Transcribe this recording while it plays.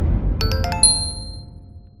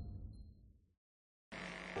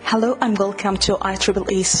Hello and welcome to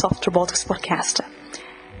IEEE Soft Robotics podcast.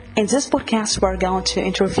 In this podcast, we're going to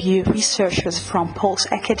interview researchers from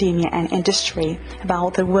both academia and industry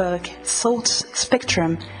about their work, thoughts,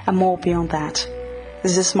 spectrum, and more beyond that.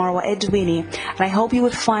 This is Marwa Edwini, and I hope you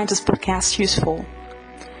will find this podcast useful.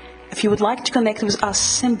 If you would like to connect with us,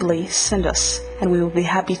 simply send us, and we will be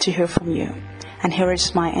happy to hear from you. And here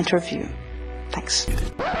is my interview. Thanks.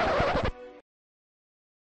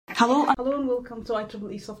 Hello and welcome to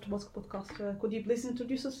IEEE Soft Robotics podcast. Could you please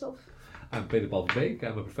introduce yourself? I'm Peter-Paul Verbeek.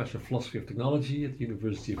 I'm a professor of philosophy of technology at the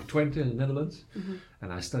University of Twente in the Netherlands.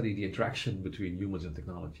 And I study the interaction between humans and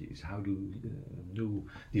technologies. How do new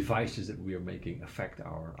devices that we are making affect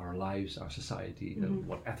our lives, our society, and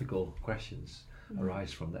what ethical questions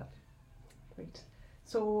arise from that? Great.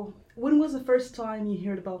 So, when was the first time you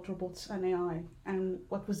heard about robots and AI? And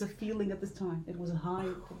what was the feeling at this time? It was a high?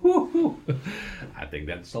 I think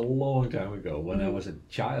that's a long time ago. When I was a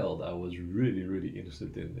child, I was really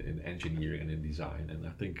interested in engineering and in design. And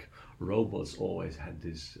I think robots always had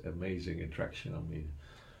this amazing attraction on me,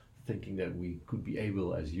 thinking that we could be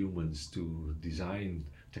able as humans to design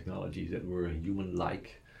technologies that were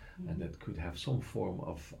human-like, and that could have some form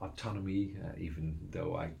of autonomy, even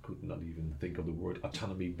though I could not even think of the word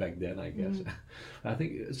autonomy back then, I guess. I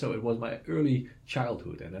think so. It was my early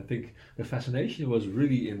childhood, and I think the fascination was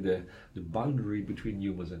really in the boundary between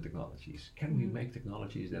humans and technologies. Can we make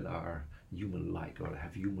technologies that are human-like or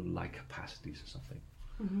have human-like capacities or something?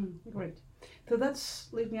 Great. So that's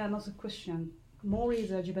leads me another question. Mori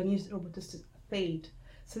is a Japanese roboticist fate.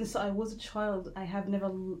 Since I was a child, I have never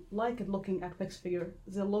liked looking at wax figure.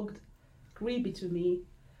 They looked creepy to me.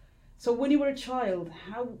 So when you were a child,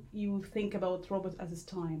 how you think about robots at this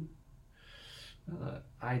time?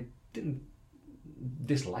 I didn't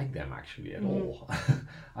dislike them actually at all.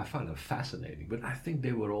 I found them fascinating, but I think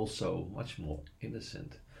they were also much more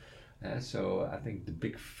innocent. So I think the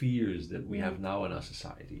big fears that we have now in our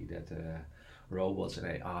society, that robots and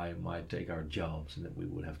AI might take our jobs and that we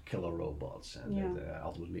would have killer robots, and that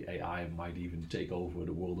ultimately AI might even take over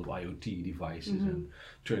the world of IoT devices and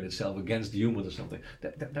turn itself against humans or something.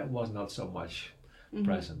 That was not so much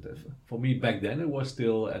present. For me back then, it was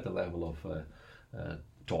still at the level of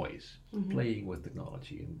toys, playing with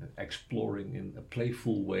technology and exploring in a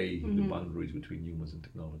playful way the boundaries between humans and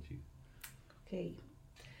technology. Okay.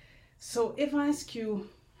 So if I ask you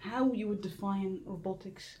how you would define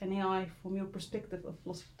robotics and AI from your perspective of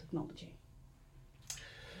philosophy of technology?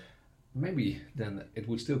 Maybe then it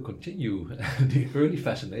would still continue the early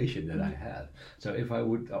fascination that I had. So if I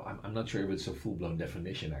would, I'm not sure if it's a full-blown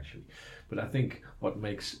definition actually, but I think what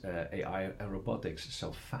makes AI and robotics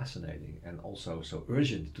so fascinating and also so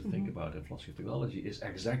urgent to think about in philosophy of technology is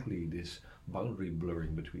exactly this boundary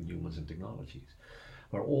blurring between humans and technologies,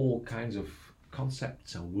 where all kinds of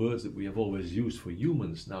concepts and words that we have always used for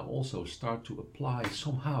humans now also start to apply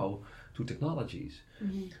somehow to technologies,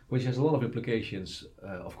 which has a lot of implications,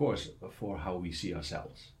 of course, for how we see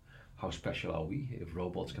ourselves. How special are we if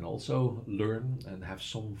robots can also learn and have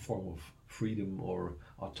some form of freedom or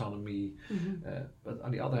autonomy? But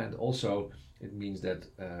on the other hand, also it means that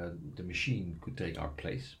the machine could take our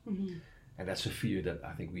place. And that's a fear that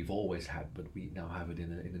I think we've always had, but we now have it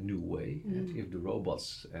in a new way. And if the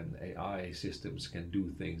robots and AI systems can do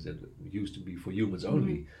things that used to be for humans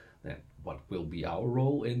only, then what will be our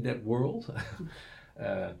role in that world?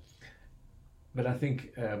 But I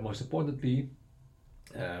think most importantly,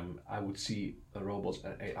 I would see robots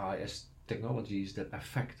and AI as technologies that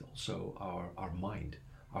affect also our mind,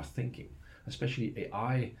 our thinking. Especially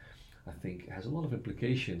AI, I think, has a lot of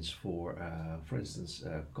implications for instance,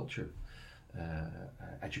 culture.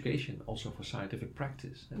 Education, also for scientific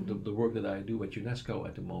practice. And the work that I do at UNESCO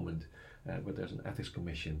at the moment, where there's an ethics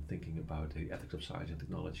commission thinking about the ethics of science and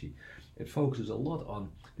technology, it focuses a lot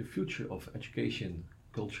on the future of education,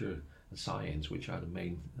 culture and science, which are the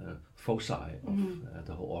main foci of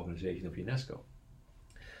the whole organization of UNESCO.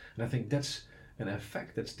 And I think that's an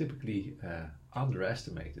effect that's typically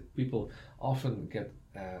underestimated. People often get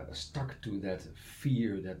stuck to that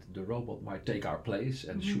fear that the robot might take our place,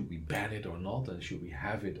 and should we ban it or not, and should we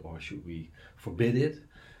have it or should we forbid it?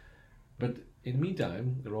 But in the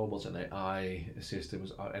meantime, the robots and AI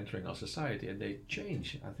systems are entering our society, and they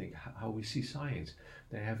change, I think, how we see science.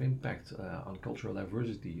 They have impact on cultural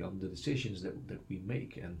diversity, on the decisions that we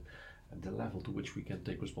make, and the level to which we can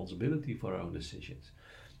take responsibility for our own decisions.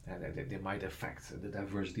 And they might affect the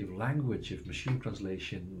diversity of language if machine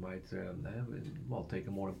translation might take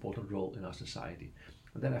a more important role in our society.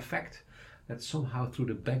 And that effect, that somehow through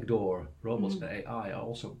the back door, robots and AI are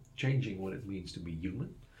also changing what it means to be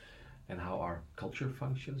human, and how our culture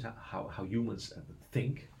functions, how humans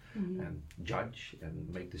think, and judge and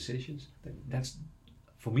make decisions, then that's,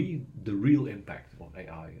 for me, the real impact of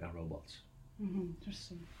AI and robots.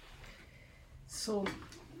 Interesting. So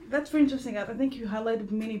that's very interesting. I think you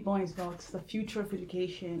highlighted many points about the future of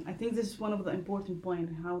education. I think this is one of the important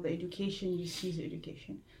points, how the education, you see the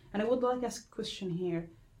education. And I would like to ask a question here,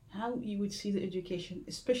 how you would see the education,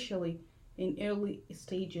 especially in early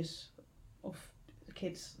stages of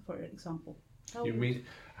kids, for example. You mean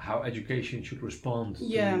how education should respond to Do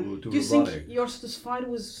you robotics? think you're satisfied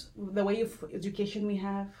with the way of education we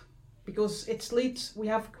have? Because it's late, we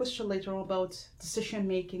have a question later on about decision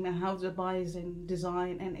making and how the bias in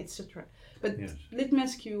design and etc. But Yes. let me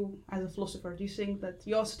ask you, as a philosopher, do you think that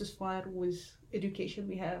you're satisfied with education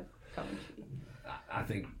we have currently? I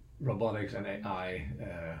think robotics and AI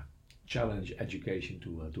challenge education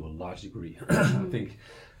to a large degree. I think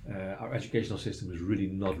our educational system is really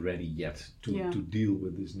not ready yet to deal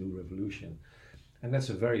with this new revolution, and that's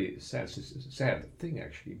a very sad thing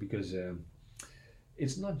actually, because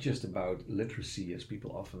it's not just about literacy, as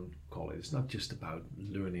people often call it. It's not just about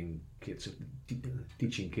learning kids,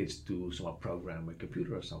 teaching kids to somehow program a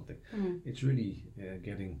computer or something. It's really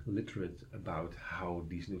getting literate about how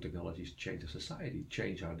these new technologies change our society,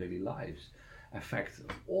 change our daily lives, affect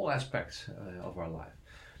all aspects of our life.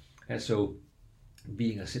 And so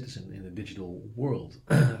being a citizen in a digital world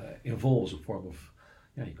involves a form of,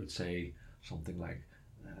 you could say something like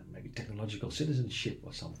maybe technological citizenship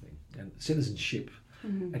or something. And citizenship,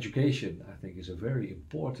 education, I think, is a very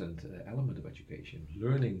important element of education.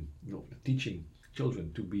 Learning, teaching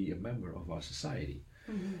children to be a member of our society.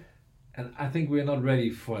 And I think we're not ready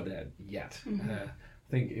for that yet. I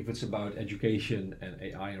think if it's about education and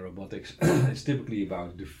AI and robotics, it's typically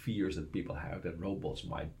about the fears that people have that robots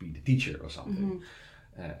might be the teacher or something.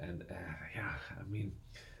 I mean,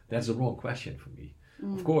 that's the wrong question for me.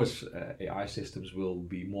 Of course, AI systems will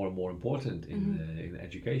be more and more important in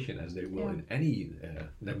education, as they will in any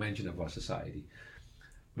dimension of our society.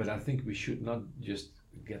 But I think we should not just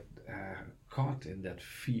get caught in that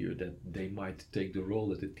fear that they might take the role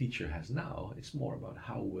that the teacher has now. It's more about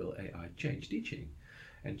how will AI change teaching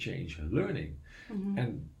and change learning.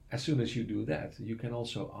 And as soon as you do that, you can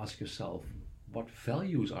also ask yourself, what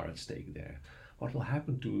values are at stake there? What will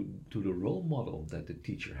happen to the role model that the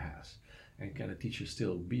teacher has? And can a teacher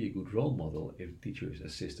still be a good role model if the teacher is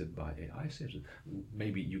assisted by AI systems?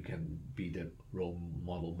 Maybe you can be that role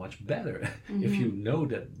model much better. If you know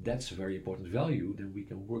that that's a very important value, then we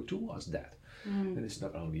can work towards that. And it's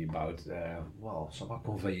not only about, somehow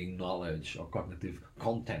conveying knowledge or cognitive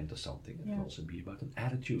content or something. It can also be about an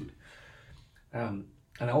attitude. And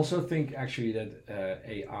I also think actually that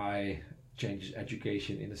AI changes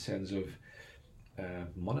education in the sense of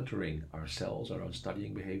monitoring ourselves, our own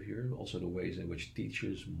studying behavior, also the ways in which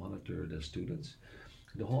teachers monitor their students.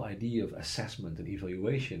 The whole idea of assessment and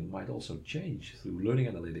evaluation might also change through learning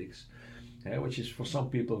analytics, which is for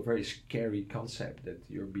some people a very scary concept, that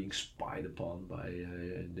you're being spied upon by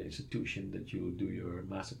the institution that you do your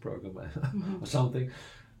master program or something.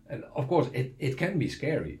 And of course, it can be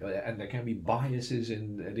scary, and there can be biases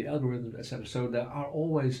in the algorithm, etc. So there are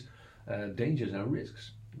always dangers and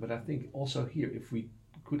risks. But I think also here, if we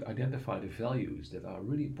could identify the values that are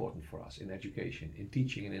really important for us in education, in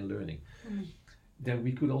teaching and in learning, then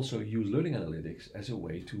we could also use learning analytics as a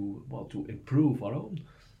way to improve our own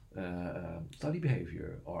study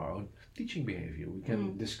behavior or our own teaching behavior. We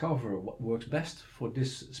can discover what works best for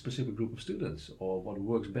this specific group of students, or what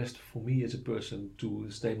works best for me as a person to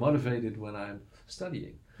stay motivated when I'm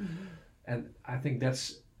studying. And I think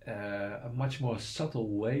that's a much more subtle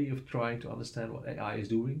way of trying to understand what AI is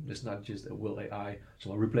doing. It's not just will AI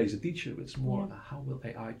replace the teacher, it's more how will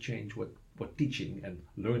AI change what teaching and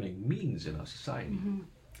learning means in our society.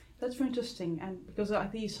 That's very interesting, and because I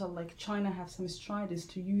think like China have some strides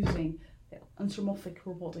to using anthropomorphic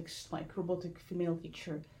robotics, like robotic female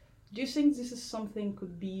teacher. Do you think this is something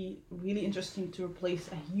could be really interesting to replace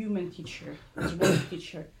a human teacher as robotic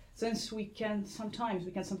teacher? Since we can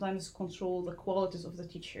sometimes control the qualities of the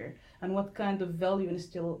teacher and what kind of value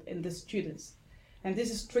instilled in the students. And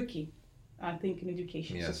this is tricky, I think, in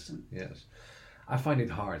education system. Yes. I find it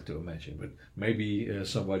hard to imagine, but maybe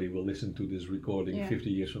somebody will listen to this recording 50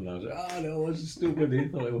 years from now and say, that was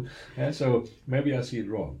stupid. So maybe I see it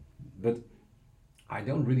wrong. But I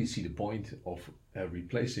don't really see the point of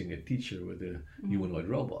replacing a teacher with a humanoid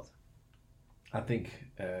robot. I think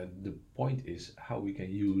the point is how we can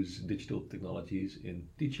use digital technologies in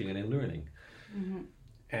teaching and in learning.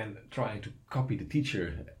 And trying to copy the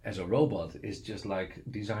teacher as a robot is just like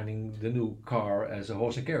designing the new car as a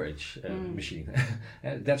horse and carriage machine.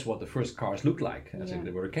 And that's what the first cars looked like, as if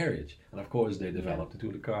they were a carriage. And of course they developed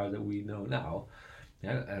into the car that we know now.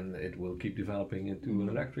 Yeah, and it will keep developing into an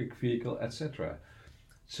electric vehicle, etc.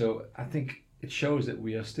 So I think it shows that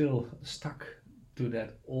we are still stuck to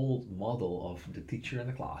that old model of the teacher and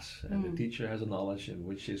the class. And the teacher has a knowledge in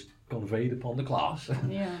which is conveyed upon the class.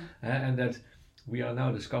 And that we are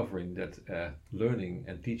now discovering that learning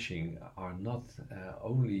and teaching are not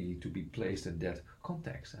only to be placed in that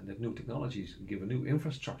context, and that new technologies give a new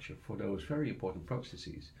infrastructure for those very important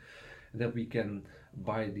processes. And that we can,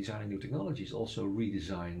 by designing new technologies, also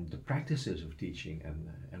redesign the practices of teaching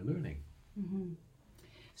and learning.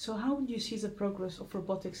 So how would you see the progress of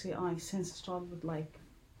robotics AI since it started like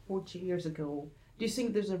 40 years ago? Do you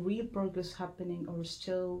think there's a real progress happening, or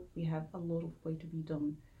still we have a lot of way to be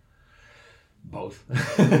done? Both.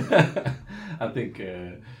 I think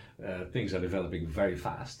things are developing very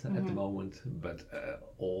fast at the moment, but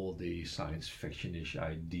all the science fiction-ish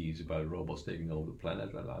ideas about robots taking over the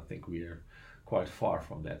planet, and I think we are quite far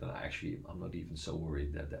from that. And I'm not even so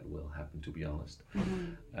worried that that will happen, to be honest.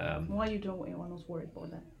 Why you are not worried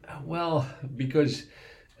about that? Well, because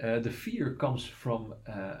the fear comes from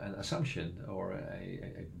an assumption or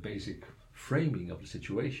a basic framing of the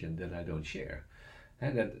situation that I don't share.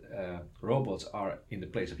 And that robots are in the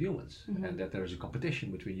place of humans, and that there is a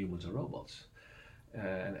competition between humans and robots.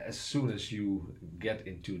 And as soon as you get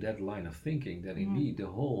into that line of thinking, then indeed the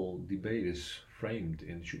whole debate is framed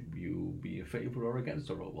in should you be in favor or against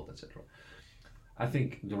the robot, etc. I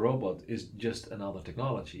think the robot is just another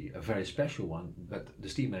technology, a very special one, but the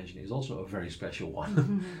steam engine is also a very special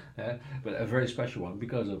one. But a very special one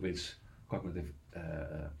because of its cognitive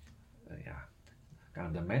kind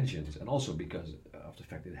of dimensions, and also because of the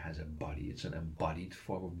fact that it has a body. It's an embodied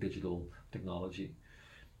form of digital technology,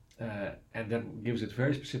 and that gives it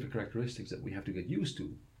very specific characteristics that we have to get used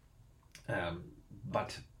to.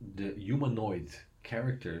 But the humanoid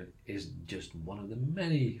character is just one of the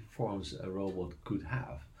many forms a robot could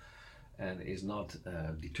have, and is not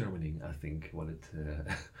determining, I think, what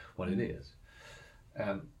it is.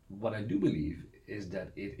 What I do believe is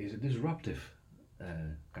that it is a disruptive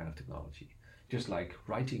kind of technology. Just like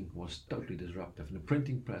writing was totally disruptive, and the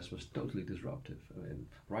printing press was totally disruptive. I mean,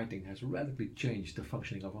 writing has radically changed the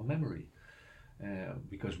functioning of our memory,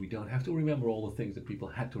 because we don't have to remember all the things that people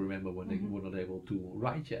had to remember when they were not able to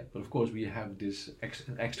write yet. But of course we have this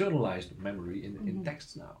externalized memory in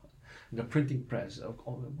texts now. And the printing press,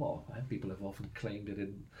 people have often claimed that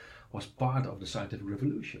it was part of the scientific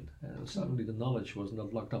revolution. Suddenly the knowledge was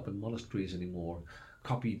not locked up in monasteries anymore,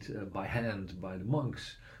 copied by hand by the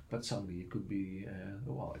monks, but suddenly it could be,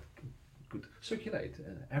 it could circulate.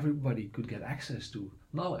 Everybody could get access to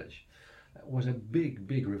knowledge. It was a big,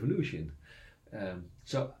 big revolution.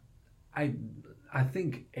 So I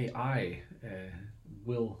think AI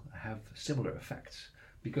will have similar effects,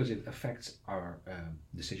 because it affects our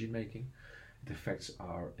decision making, it affects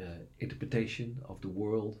our interpretation of the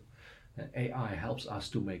world. AI helps us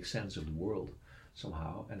to make sense of the world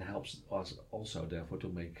somehow, and helps us also therefore to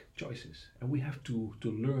make choices. And we have to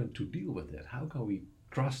learn to deal with that. How can we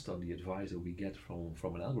trust on the advice that we get from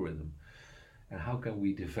an algorithm? And how can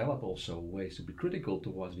we develop also ways to be critical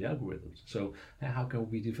towards the algorithms? So how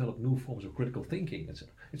can we develop new forms of critical thinking,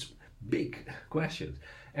 etc.? It's big questions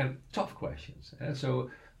and tough questions. So,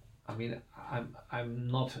 I mean,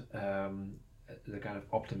 I'm not the kind of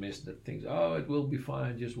optimist that thinks, oh, it will be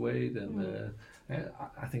fine, just wait. And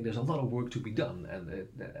I think there's a lot of work to be done.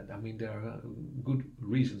 And I mean, there are good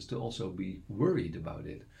reasons to also be worried about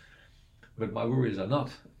it. But my worries are not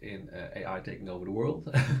in AI taking over the world.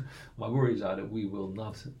 My worries are that we will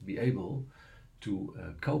not be able to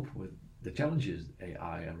cope with the challenges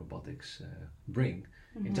AI and robotics bring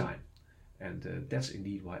in time. And that's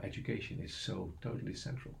indeed why education is so totally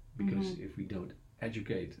central. Because if we don't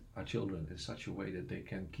educate our children in such a way that they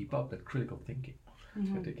can keep up that critical thinking,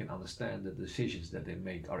 that they can understand that the decisions that they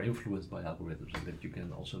make are influenced by algorithms, and that you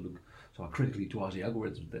can also look so critically towards the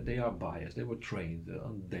algorithms, that they are biased, they were trained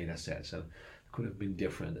on data sets and could have been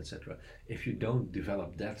different, etc. If you don't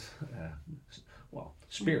develop that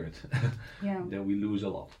spirit, then we lose a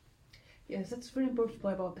lot. Yes, that's very important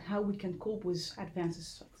about how we can cope with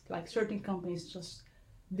advances. Like certain companies just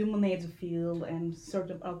dominate the field and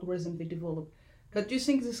certain algorithms they develop. But do you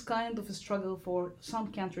think this kind of a struggle for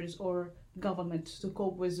some countries or governments to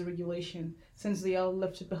cope with the regulation, since they are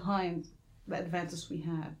left behind the advances we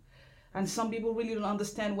have? And some people really don't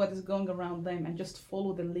understand what is going around them and just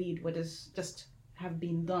follow the lead, what is just have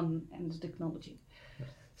been done in the technology. Yeah.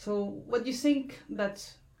 So what do you think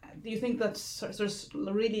that do you think that there's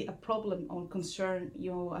really a problem or concern?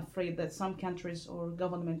 You're afraid that some countries or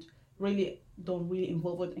government really don't really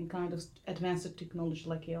involve it in kind of advanced technology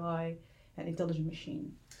like AI and intelligent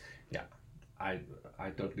machine? Yeah, I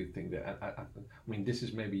totally think that. I mean, this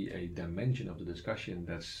is maybe a dimension of the discussion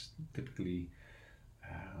that's typically,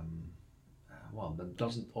 that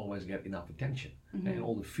doesn't always get enough attention. And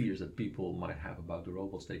all the fears that people might have about the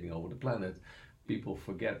robots taking over the planet, people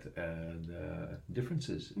forget the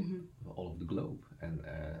differences all over the globe and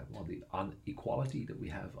the inequality that we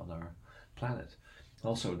have on our planet.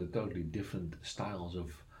 Also, the totally different styles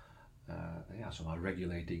of somehow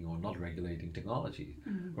regulating or not regulating technology,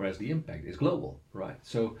 whereas the impact is global, right?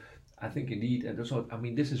 So I think indeed, and also, I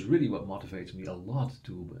mean, this is really what motivates me a lot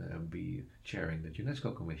to be chairing the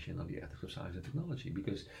UNESCO Commission on the Ethics of Science and Technology,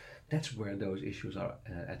 because that's where those issues are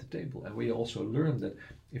at the table. And we also learn that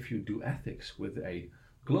if you do ethics with a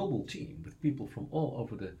global team, with people from all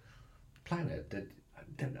over the planet,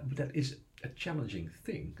 that is a challenging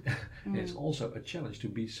thing. It's also a challenge to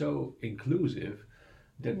be so inclusive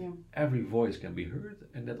that every voice can be heard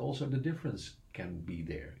and that also the difference can be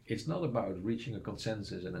there. It's not about reaching a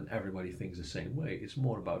consensus and then everybody thinks the same way. It's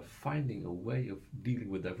more about finding a way of dealing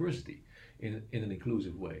with diversity in an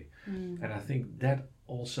inclusive way. And I think that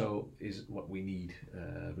also is what we need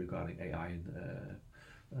regarding AI and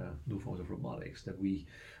new forms of robotics, that we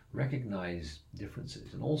recognize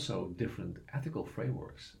differences and also different ethical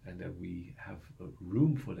frameworks, and that we have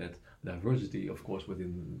room for that diversity, of course,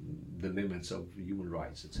 within the limits of human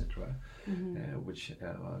rights, etc., which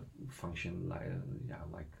function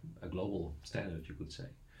like a global standard, you could say.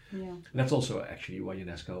 Yeah. And that's also actually why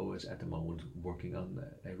UNESCO is at the moment working on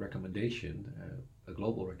a recommendation, a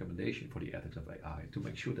global recommendation for the ethics of AI, to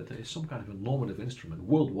make sure that there is some kind of a normative instrument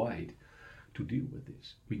worldwide to deal with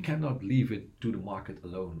this. We cannot leave it to the market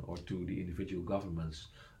alone or to the individual governments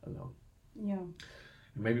alone. Yeah.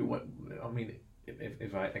 Maybe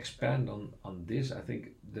if I expand on this, I think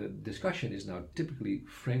the discussion is now typically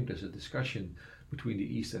framed as a discussion between the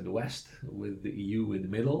East and the West, with the EU in the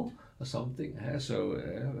middle or something. So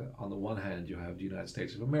on the one hand, you have the United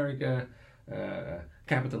States of America,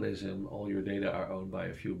 capitalism, all your data are owned by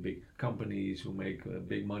a few big companies who make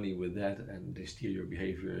big money with that, and they steer your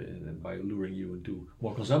behavior and by luring you into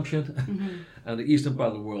more consumption. And the eastern part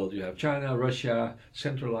of the world, you have China, Russia,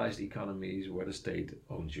 centralized economies where the state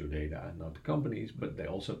owns your data and not the companies, but they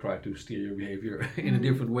also try to steer your behavior in a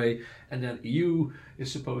different way. And then EU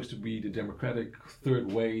is supposed to be the democratic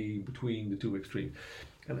third way between the two extremes.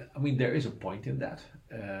 And I mean, there is a point in that,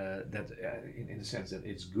 in the sense that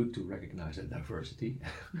it's good to recognize that diversity,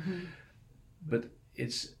 but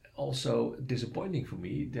it's also disappointing for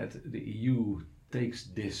me that the EU takes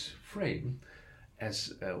this frame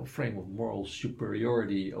as a frame of moral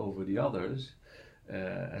superiority over the others,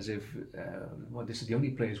 as if this is the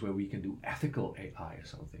only place where we can do ethical AI or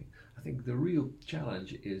something. I think the real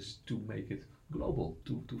challenge is to make it global,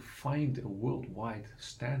 to find a worldwide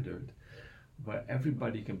standard where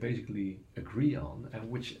everybody can basically agree on, and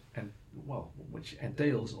which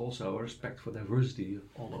entails also a respect for diversity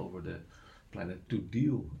all over the planet to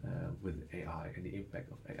deal with AI and the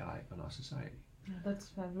impact of AI on our society. Yeah,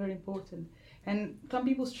 that's very important. And some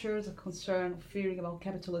people share the concern of fearing about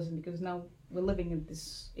capitalism, because now we're living in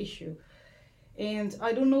this issue. And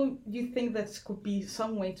I don't know, do you think that could be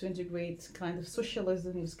some way to integrate kind of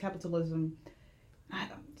socialism with capitalism?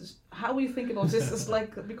 How do you think about this? It's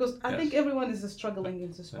like, because I think everyone is struggling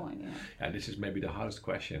at this point. Yeah, this is maybe the hardest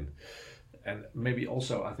question. And maybe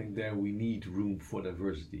also I think there we need room for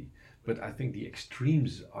diversity. But I think the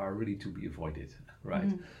extremes are really to be avoided, right?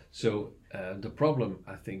 So the problem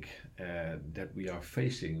I think that we are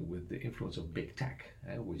facing with the influence of big tech,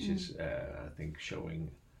 which is I think showing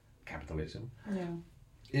capitalism,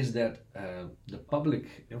 is that the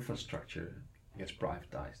public infrastructure gets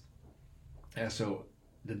privatized. So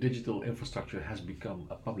the digital infrastructure has become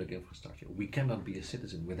a public infrastructure. We cannot be a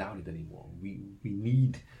citizen without it anymore. We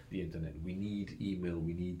need the internet, we need email,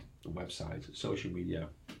 we need websites, social media.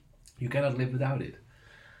 You cannot live without it.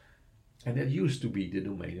 And that used to be the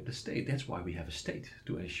domain of the state. That's why we have a state,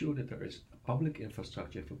 to ensure that there is a public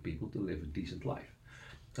infrastructure for people to live a decent life.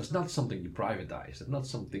 That's not something you privatize. That's not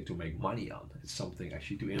something to make money on. It's something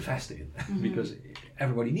actually to invest in because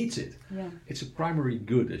everybody needs it. Yeah. It's a primary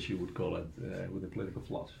good, as you would call it, with a political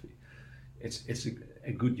philosophy. It's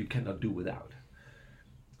a good you cannot do without.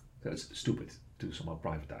 So it's stupid to somehow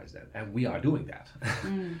privatize that, and we are doing that.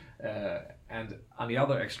 And on the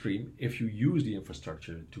other extreme, if you use the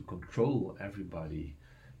infrastructure to control everybody,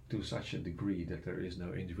 to such a degree that there is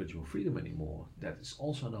no individual freedom anymore, that is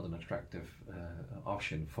also not an attractive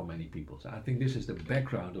option for many people. So I think this is the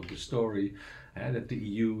background of the story, that the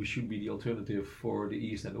EU should be the alternative for the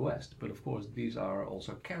East and the West. But of course, these are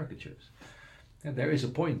also caricatures. And there is a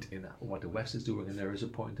point in what the West is doing, and there is a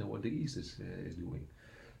point in what the East is doing.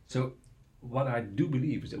 So what I do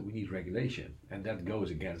believe is that we need regulation, and that goes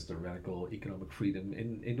against the radical economic freedom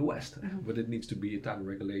in the West. But it needs to be a type of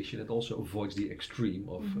regulation that also avoids the extreme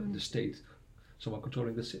of the state somewhat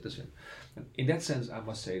controlling the citizen. And in that sense, I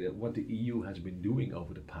must say that what the EU has been doing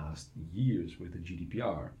over the past years with the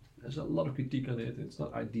GDPR, there's a lot of critique on it, it's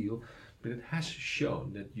not ideal, but it has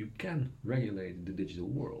shown that you can regulate the digital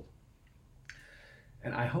world.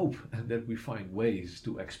 And I hope that we find ways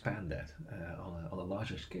to expand that on a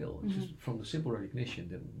larger scale, just from the simple recognition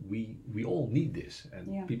that we all need this,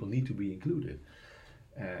 and people need to be included.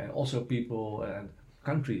 And also people and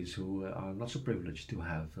countries who are not so privileged to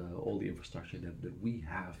have all the infrastructure that we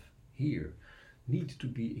have here need to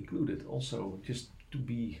be included, also just to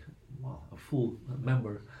be a full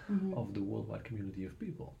member of the worldwide community of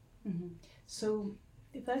people. So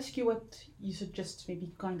if I ask you what you suggest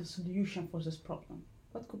maybe kind of solution for this problem,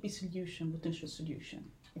 what could be potential solution?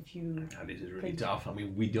 If you this is really tough. I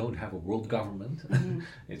mean, we don't have a world government.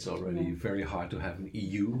 It's already very hard to have an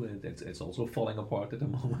EU, and it's also falling apart at the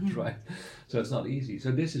moment, right? So it's not easy.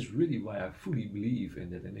 So this is really why I fully believe in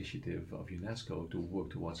that initiative of UNESCO to work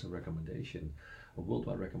towards a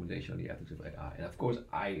worldwide recommendation on the ethics of AI. And of course,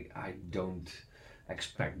 I don't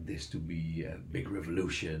expect this to be a big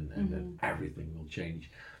revolution and that everything will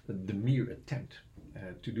change. But the mere attempt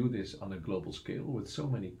to do this on a global scale, with so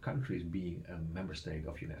many countries being a member state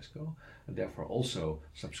of UNESCO, and therefore also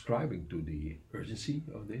subscribing to the urgency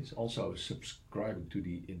of this, also subscribing to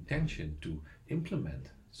the intention to implement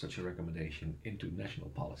such a recommendation into national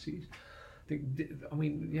policies.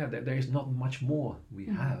 There is not much more we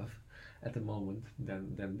have at the moment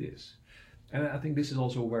than this. And I think this is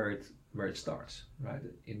also where it starts, right?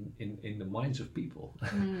 In the minds of people.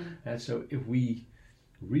 And so if we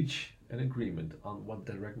reach an agreement on what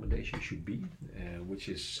the recommendation should be, which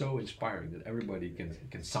is so inspiring that everybody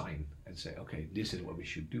can sign and say, okay, this is what we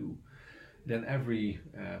should do, then every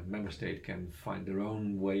member state can find their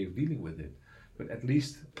own way of dealing with it. But at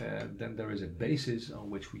least then there is a basis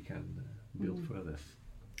on which we can build further.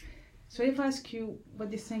 So if I ask you, what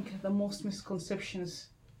do you think are the most misconceptions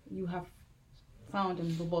you have found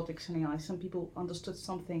in robotics and AI? Some people understood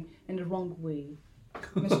something in the wrong way.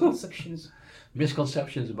 Misconceptions.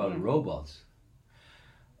 Misconceptions about robots.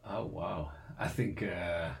 Oh wow! I think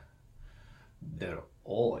they're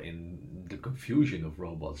all in the confusion of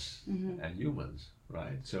robots and humans,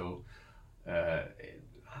 right? So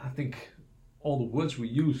I think all the words we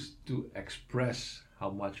use to express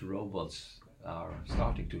how much robots are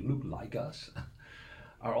starting to look like us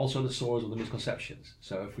are also the source of the misconceptions.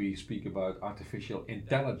 So if we speak about artificial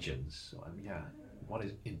intelligence, what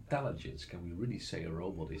is intelligence? Can we really say a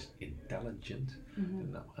robot is intelligent?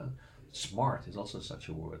 No. Smart is also such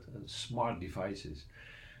a word. Smart devices.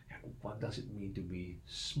 What does it mean to be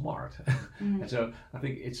smart? And so I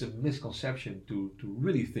think it's a misconception to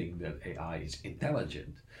really think that AI is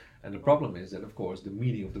intelligent. And the problem is that, of course, the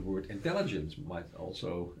meaning of the word intelligence might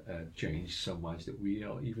also change so much that we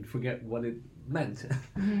even forget what it meant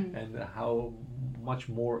and how much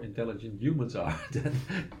more intelligent humans are than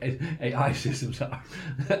AI systems are.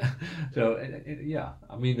 So,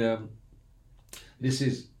 this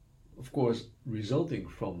is, of course, resulting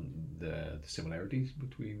from the similarities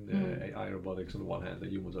between AI and robotics on the one hand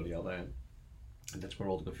and humans on the other hand. And that's where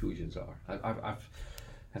all the confusions are. I've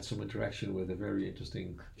had some interaction with a very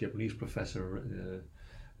interesting Japanese professor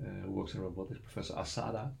who works in robotics, Professor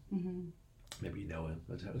Asada. Maybe you know him.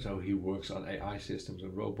 So he works on AI systems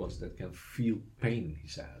and robots that can feel pain, he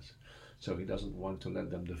says. So he doesn't want to let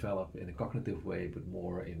them develop in a cognitive way, but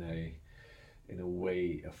more in a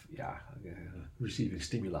way of receiving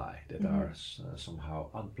stimuli that are somehow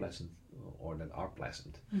unpleasant or that are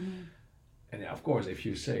pleasant. And of course, if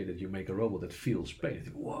you say that you make a robot that feels pain, you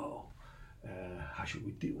think, whoa, how should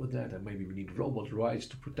we deal with that? And maybe we need robot rights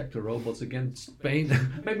to protect the robots against pain.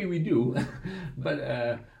 Maybe we do. But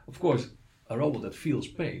of course, a robot that feels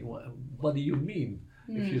pain, what do you mean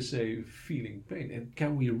if you say feeling pain? And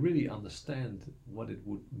can we really understand what it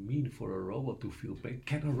would mean for a robot to feel pain?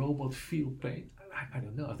 Can a robot feel pain? I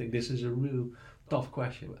don't know. I think this is a real tough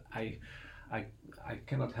question. I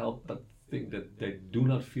cannot help but think that they do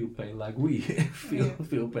not feel pain like we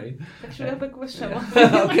feel pain. Actually, I have a question.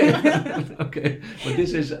 Okay. But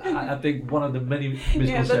this is, I think, one of the many misconceptions.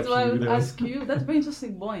 Yeah, that's why I would ask you. That's a very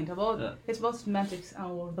interesting point about it's about semantics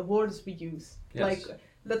or the words we use. Yes. Like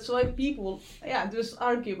That's why people, just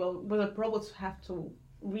argue about whether robots have to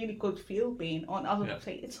really could feel pain. On others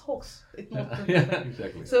say it's hoax. It's not.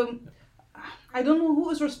 Exactly. So I don't know who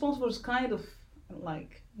is responsible for this kind of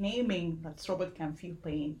like naming that robot can feel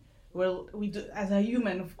pain. Well, we do, as a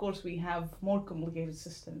human, of course, we have more complicated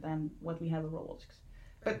system than what we have in robotics.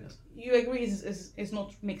 But you agree is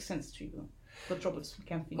not makes sense to you that robots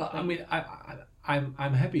can feel pain. I mean,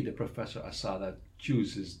 I'm happy that Professor Asada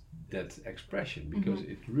chooses that expression because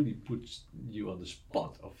it really puts you on the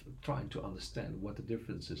spot of trying to understand what the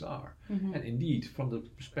differences are. And indeed, from the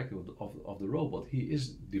perspective of the robot, he is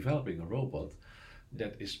developing a robot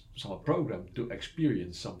that is somewhat programmed to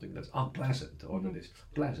experience something that's unpleasant or that is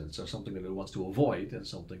pleasant, so something that it wants to avoid and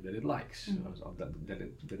something that it likes, or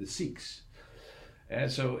that it seeks.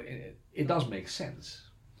 So it does make sense.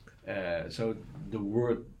 So the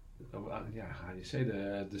word, how do you say,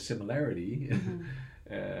 the similarity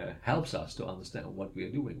helps us to understand what we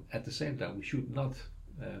are doing. At the same time, we should not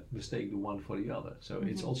mistake the one for the other. So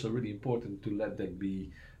it's also really important to let that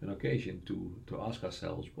be an occasion to ask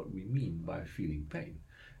ourselves what we mean by feeling pain.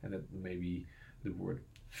 And that maybe the word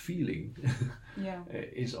feeling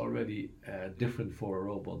is already different for a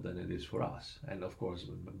robot than it is for us. And of course,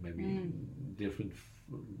 maybe different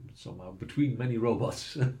somehow between many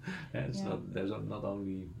robots. There's not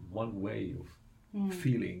only one way of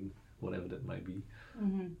feeling, whatever that might be,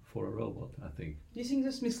 for a robot, I think. Do you think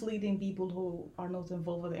this misleading people who are not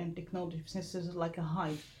involved in technology since this is like a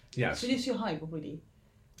hype? Yes. So this is your hype already?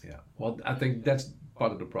 Yeah. Well, I think that's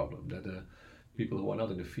part of the problem, that people who are not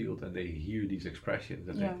in the field and they hear these expressions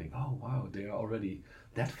and they think, oh wow, they are already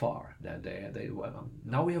that far. That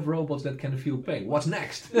now we have robots that can feel pain. What's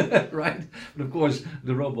next, right? But of course,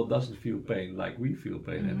 the robot doesn't feel pain like we feel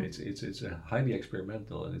pain, and it's a highly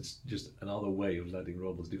experimental, and it's just another way of letting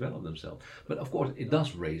robots develop themselves. But of course, it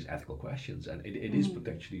does raise ethical questions, and it is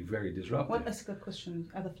potentially very disruptive. What ethical question,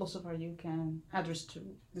 as a philosopher, you can address to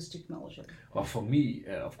this technology? Well, for me,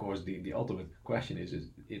 of course, the ultimate question is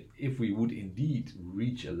if we would indeed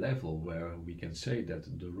reach a level where we can say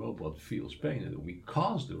that the robot feels pain and we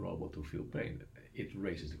cause the robot to feel pain, it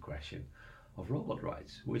raises the question of robot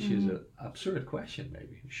rights, which is an absurd question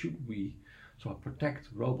maybe. Should we sort of protect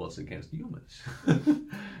robots against humans?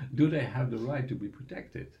 Do they have the right to be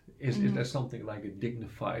protected? Is there something like a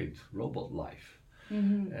dignified robot life?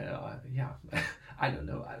 I don't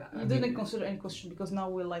know. You didn't consider any question because now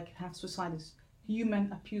we like have societies.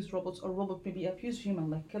 Human abuse robots or robot maybe abuse human,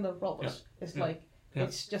 like killer robots. It's like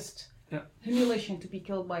it's just humiliation to be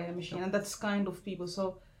killed by a machine, and that's kind of people.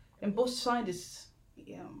 So in both sides,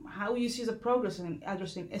 how you see the progress in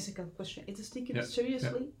addressing ethical question? It is taken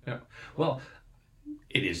seriously. Well,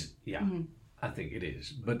 it is. I think it is.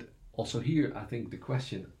 But also here, I think the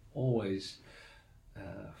question always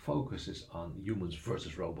focuses on humans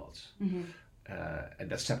versus robots. And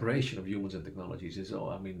that separation of humans and technologies is,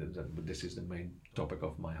 this is the main topic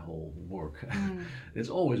of my whole work. It's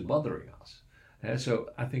always bothering us. So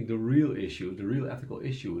I think the real ethical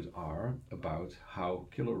issues are about how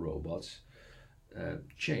killer robots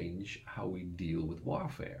change how we deal with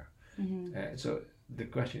warfare. So the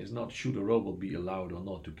question is not should a robot be allowed or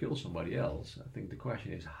not to kill somebody else. I think the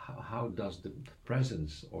question is how does the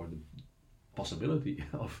presence or the possibility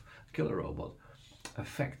of a killer robot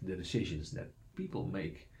affect the decisions that people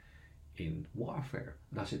make in warfare?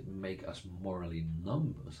 Does it make us morally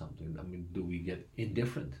numb or something? I mean, do we get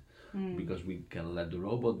indifferent because we can let the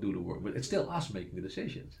robot do the work? But it's still us making the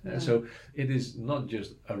decisions. So it is not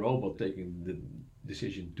just a robot taking the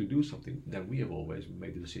decision to do something. Then we have always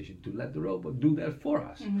made the decision to let the robot do that for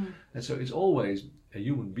us. And so it's always a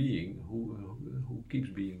human being who keeps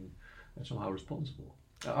being somehow responsible.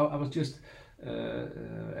 I was just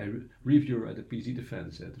a reviewer at the PhD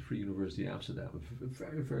defense at the Free University of Amsterdam, a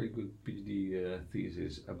very, very good PhD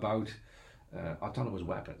thesis about autonomous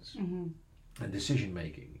weapons and decision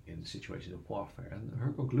making in situations of warfare. And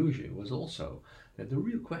her conclusion was also that the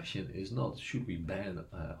real question is not should we ban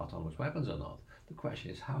autonomous weapons or not. The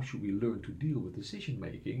question is how should we learn to deal with decision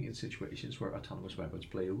making in situations where autonomous weapons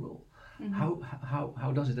play a role.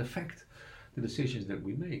 How does it affect the decisions that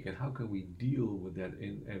we make, and how can we deal with that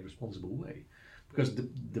in a responsible way? Because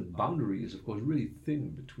the boundary is of course really thin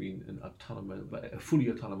between a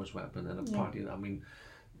fully autonomous weapon and a party. I mean,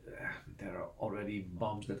 there are already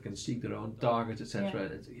bombs that can seek their own targets, etc.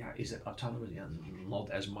 Is it autonomous?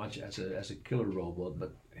 Not as much as a killer robot,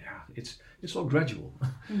 but it's all gradual.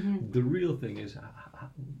 The real thing is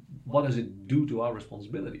what does it do to our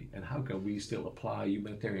responsibility, and how can we still apply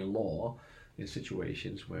humanitarian law in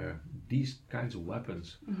situations where these kinds of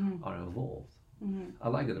weapons are involved. I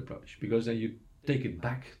like that approach because then you take it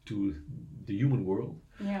back to the human world.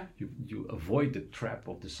 Yeah. You avoid the trap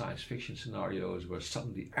of the science fiction scenarios where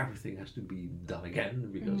suddenly everything has to be done again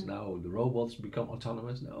because now the robots become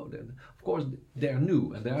autonomous. No, then of course they're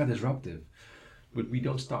new and they are disruptive, but we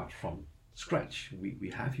don't start from scratch. We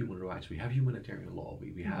have human rights, we have humanitarian law,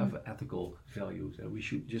 we have ethical values, and we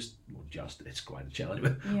should it's quite a challenge,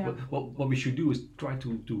 but Yeah. what we should do is try to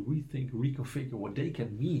rethink, reconfigure what they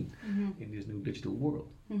can mean in this new digital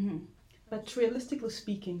world. But realistically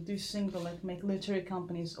speaking, do you think that like military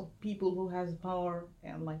companies or people who has power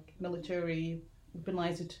and like military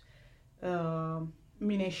weaponized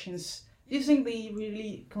munitions, do you think they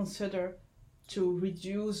really consider to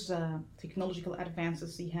reduce technological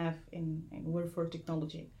advances they have in warfare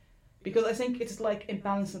technology? Because I think it's like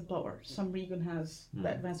imbalance in power. Some region has the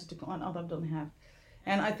advances and others don't have.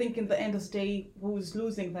 And I think in the end of the day, who is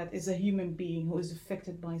losing that is a human being who is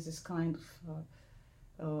affected by this kind of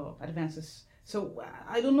advances. So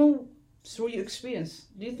I don't know, through your experience,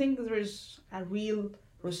 do you think there is a real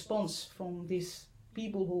response from these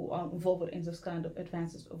people who are involved in this kind of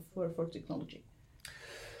advances of warfare technology?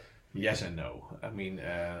 Yes and no. I mean,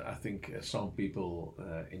 I think some people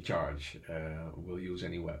in charge will use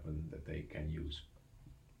any weapon that they can use.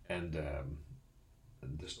 And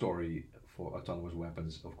the story for autonomous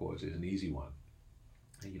weapons, of course, is an easy one.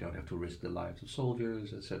 And you don't have to risk the lives of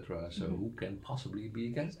soldiers, etc. So who can possibly be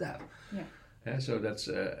against that? Yeah. So that's.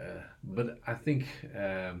 But I think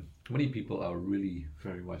many people are really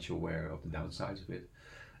very much aware of the downsides of it,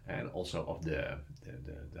 and also of the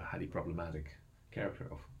highly problematic character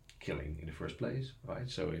of killing in the first place, right?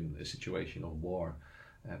 So in a situation of war,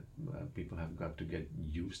 people have got to get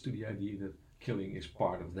used to the idea that killing is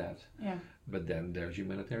part of that. Yeah. But then there's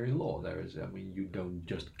humanitarian law. You don't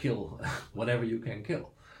just kill whatever you can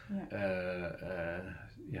kill.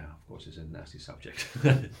 Yeah. Of course, it's a nasty subject.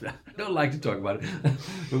 I don't like to talk about it,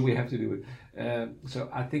 but we have to do it. So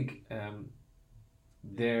I think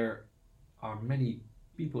there are many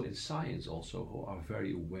people in science also who are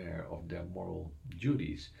very aware of their moral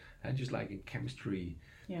duties. And just like in chemistry,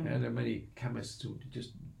 there are many chemists who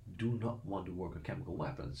just do not want to work on chemical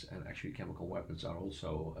weapons. And actually chemical weapons are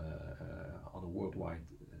also on a worldwide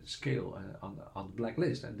scale on the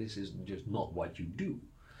blacklist. And this is just not what you do.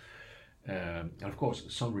 And of course,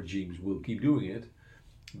 some regimes will keep doing it.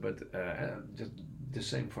 But just the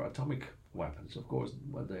same for atomic weapons. Of course,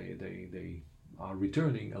 well, they are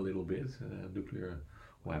returning a little bit, nuclear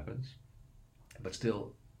weapons, but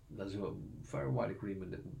still there's a very wide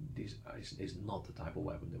agreement that this is not the type of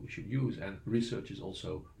weapon that we should use, and researchers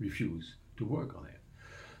also refuse to work on it.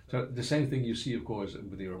 So the same thing you see, of course,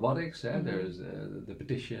 with the robotics. There's the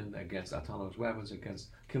petition against autonomous weapons, against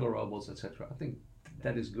killer robots, etc. I think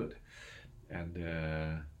that is good, and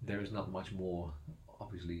there is not much more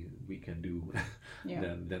obviously we can do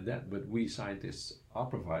than that, but we scientists are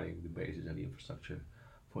providing the basis and the infrastructure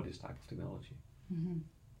for this type of technology.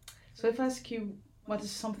 So if I ask you, what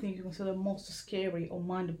is something you consider most scary or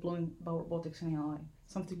mind-blowing about robotics and AI?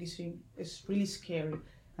 Something you see is really scary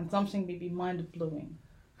and something maybe mind-blowing.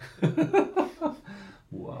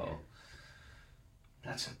 Wow,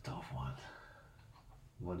 that's a tough one.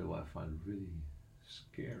 What do I find really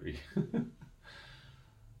scary?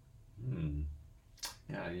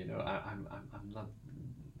 Yeah, I'm not.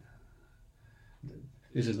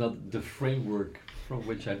 This is not the framework from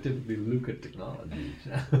which I typically look at technology.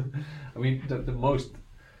 I mean, the most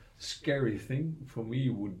scary thing for me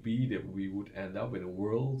would be that we would end up in a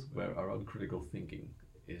world where our own critical thinking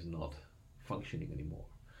is not functioning anymore.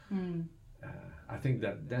 I think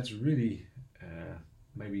that's really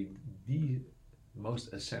maybe the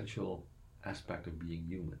most essential aspect of being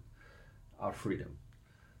human, our freedom.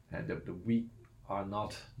 And that we are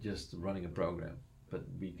not just running a program, but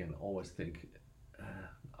we can always think,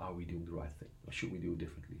 are we doing the right thing? Or should we do it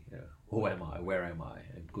differently? Who am I? Where am I?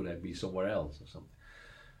 And could I be somewhere else or something?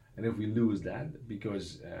 And if we lose that,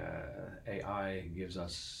 because AI gives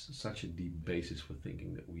us such a deep basis for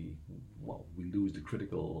thinking that we lose the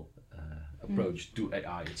critical approach to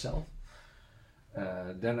AI itself,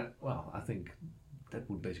 then I think that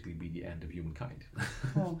would basically be the end of humankind.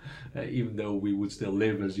 Even though we would still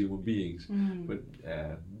live as human beings, but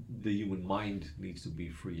the human mind needs to be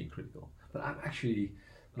free and critical. But I'm actually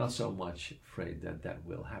not so much afraid that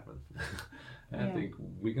will happen. I think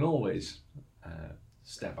we can always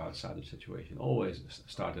step outside the situation, always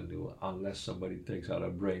start anew, unless somebody takes out our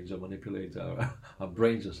brains or manipulates our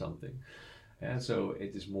brains or something. And so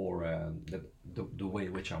it is more the way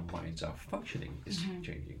in which our minds are functioning is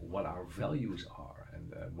changing, what our values are,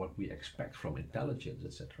 and what we expect from intelligence,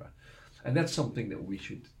 etc. And that's something that we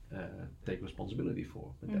should take responsibility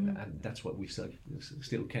for. And that's what we still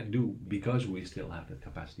can do, because we still have that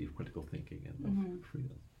capacity of critical thinking and of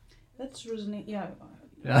freedom. That's resonating. Yeah.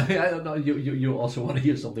 I don't know. You also want to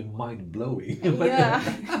hear something mind blowing. Yeah.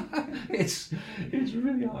 it's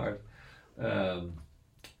really hard.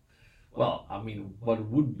 Well, I mean, what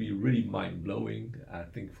would be really mind blowing, I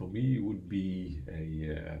think for me, would be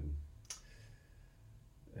a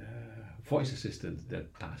voice assistant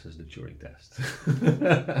that passes the Turing test.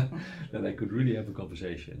 That I could really have a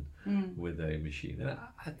conversation with a machine. And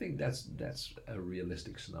I think that's a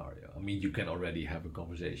realistic scenario. I mean, you can already have a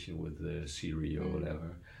conversation with Siri or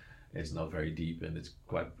whatever. It's not very deep, and it's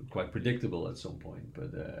quite predictable at some point.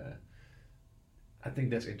 But I think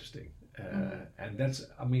that's interesting. And that's,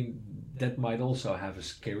 I mean, that might also have a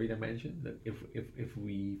scary dimension, that if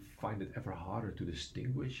we find it ever harder to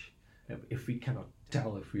distinguish, if we cannot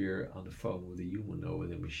tell if we're on the phone with a human or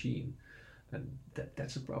with a machine, then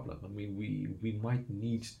that's a problem. I mean, we might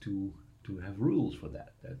need to have rules for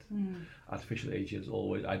that artificial agents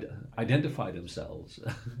always identify themselves.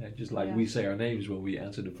 And just like we say our names when we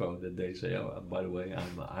answer the phone, that they say, oh, by the way,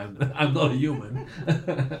 I'm not a human.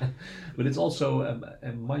 But it's also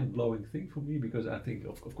a mind-blowing thing for me, because I think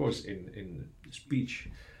of course in speech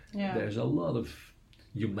there's a lot of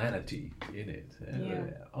humanity in it.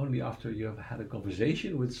 Only after you have had a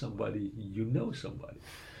conversation with somebody, you know somebody.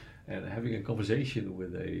 And having a conversation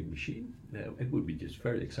with a machine, it would be just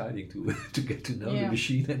very exciting to get to know the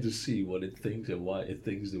machine and to see what it thinks and why it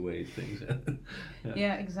thinks the way it thinks.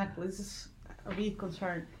 Yeah, exactly. This is a real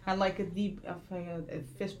concern. And like at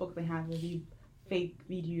Facebook, they have the deep fake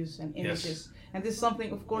videos and images. And this is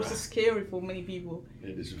something, of course, is scary for many people.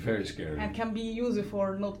 It is very scary. And can be used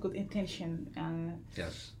for not good intention.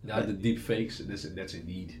 Yes. Now the deep fakes, that's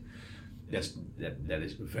indeed. That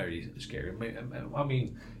is very scary. I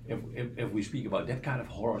mean, if we speak about that kind of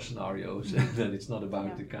horror scenarios, then it's not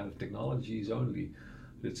about the kind of technologies only.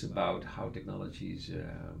 It's about how technologies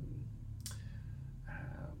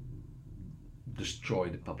destroy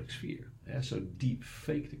the public sphere. So deep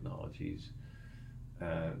fake technologies,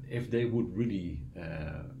 if they would really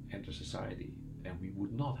enter society, and we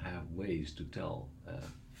would not have ways to tell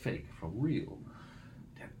fake from real,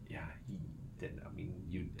 then then I mean,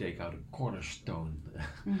 you take out a cornerstone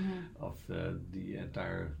of the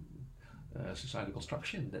entire societal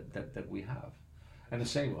construction that we have. And the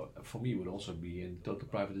same for me would also be in total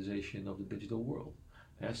privatization of the digital world.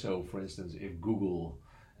 So, for instance, if Google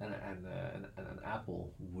and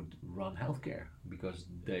Apple would run healthcare, because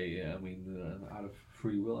they, out of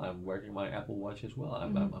free will, I'm wearing my Apple Watch as well.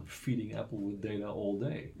 I'm feeding Apple with data all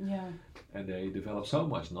day. Yeah. And they develop so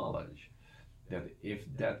much knowledge that if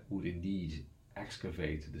that would indeed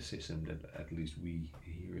excavate the system that at least we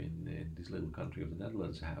here in this little country of the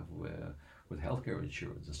Netherlands have with healthcare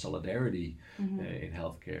insurance and solidarity in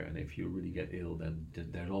healthcare, and if you really get ill, then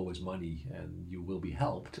there's always money and you will be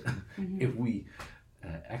helped. If we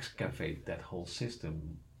excavate that whole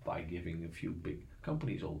system by giving a few big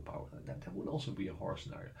companies all the power, that would also be a horror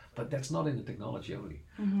scenario. But that's not in the technology only.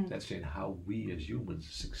 That's in how we as humans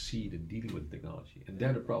succeed in dealing with technology. And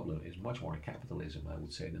there the problem is much more in capitalism, I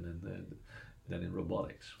would say, than in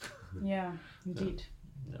robotics. Yeah, indeed.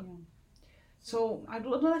 Yeah. So I'd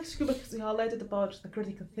like to ask you, because you highlighted about the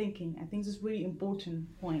critical thinking. I think this is a really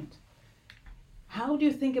important point. How do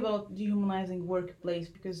you think about dehumanizing workplace?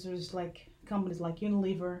 Because there's like companies like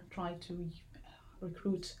Unilever try to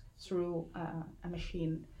recruit through a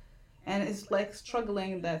machine, and it's like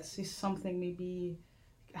struggling. That is something maybe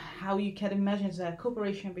how you can imagine the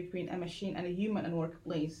cooperation between a machine and a human in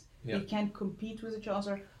workplace. They can't compete with each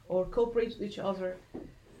other or cooperate with each other,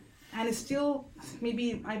 and it's still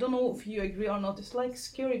maybe, I don't know if you agree or not, it's like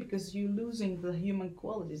scary because you're losing the human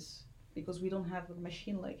qualities, because we don't have a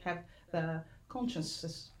machine like have the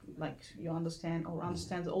consciousness, like you understand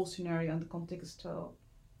the whole scenario and the context.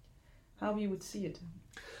 How you would see it?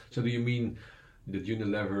 So do you mean that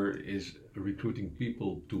Unilever is recruiting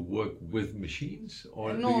people to work with machines,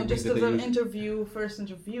 or no? Just as an first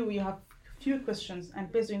interview, you have few questions,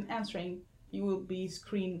 and based on answering, you will be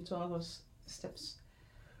screened to other steps.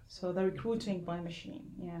 So the recruiting by machine,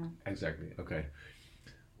 Exactly. Okay.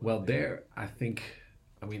 Well, there, I think,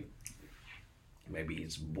 maybe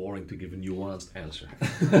it's boring to give a nuanced answer,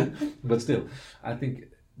 but still, I think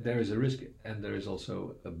there is a risk and there is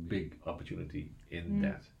also a big opportunity in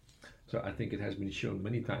that. So I think it has been shown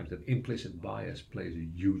many times that implicit bias plays a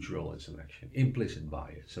huge role in selection. Implicit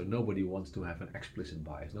bias. So nobody wants to have an explicit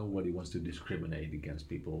bias. Nobody wants to discriminate against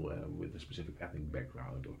people with a specific ethnic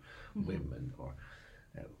background or women or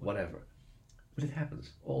whatever. But it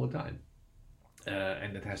happens all the time.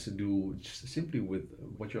 And it has to do just simply with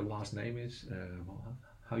what your last name is,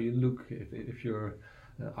 how you look, if you're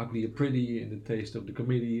ugly or pretty in the taste of the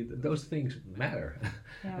committee. Those things matter.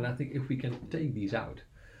 Yeah. And I think if we can take these out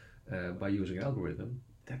by using an algorithm,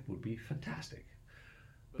 that would be fantastic.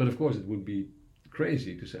 But of course, it would be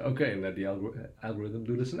crazy to say, okay, let the algorithm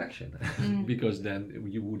do the selection, because then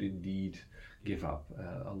you would indeed give up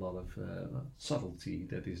a lot of subtlety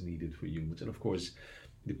that is needed for humans. And of course,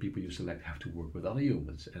 the people you select have to work with other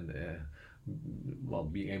humans, and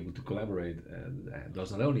being able to collaborate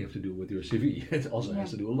does not only have to do with your CV, it also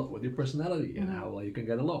has to do a lot with your personality and how well you can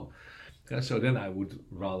get along. So then I would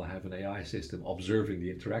rather have an AI system observing the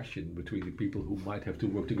interaction between the people who might have to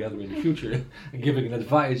work together in the future and giving an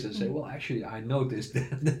advice and say, well, actually, I noticed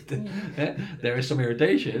that there is some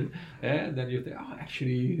irritation. And then you think, oh,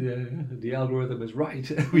 actually, the algorithm is right.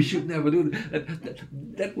 We should never do that.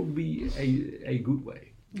 That would be a good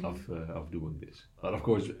way of doing this. But of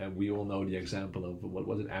course, we all know the example of, what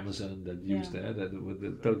was it, Amazon that used that with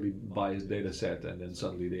the totally biased data set, and then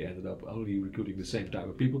suddenly they ended up only recruiting the same type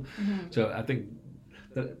of people. So I think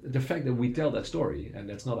the fact that we tell that story, and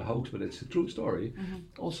that's not a hoax, but it's a true story,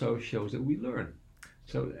 also shows that we learn.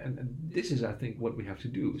 So, and this is, I think, what we have to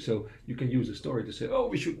do. So you can use a story to say, oh,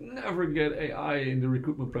 we should never get AI in the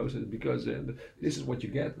recruitment process because this is what you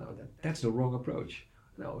get. No, that's the wrong approach.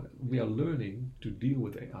 No, we are learning to deal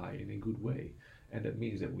with AI in a good way. And that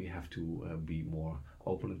means that we have to be more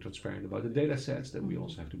open and transparent about the data sets, that we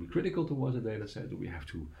also have to be critical towards the data set, that we have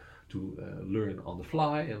to learn on the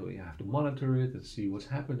fly, and we have to monitor it and see what's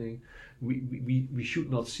happening. We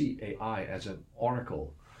should not see AI as an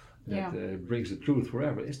oracle that brings the truth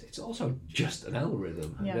forever. It's also just an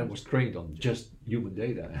algorithm that was trained on just human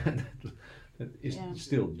data. That is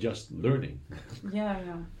still just learning.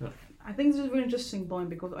 I think this is a very interesting point,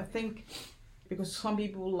 because some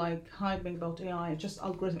people like hyping about AI, just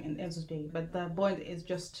algorithm in the end of the day. But the point is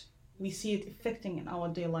just we see it affecting in our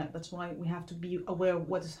daily life. That's why we have to be aware of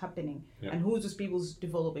what is happening and who those people's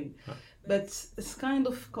developing. But it's kind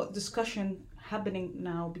of discussion happening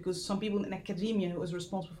now because some people in academia who is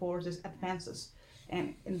responsible for these advances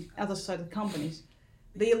and in other side of companies,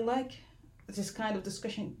 they like this kind of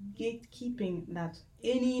discussion gatekeeping that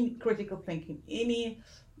any critical thinking, any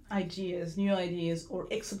ideas, new ideas, or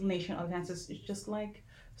explanation of answers, it's like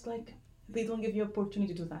they don't give you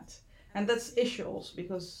opportunity to do that. And that's issue also,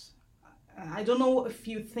 because I don't know if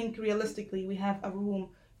you think realistically we have a room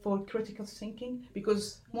for critical thinking,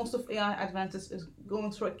 because most of AI advances is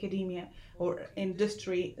going through academia or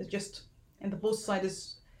industry. It's just, and the both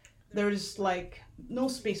sides there is like no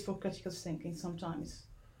space for critical thinking sometimes.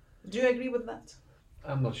 Do you agree with that?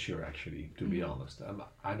 I'm not sure, actually, to be honest.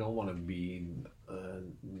 I don't want to be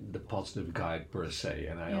the positive guy per se,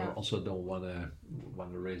 and I also don't want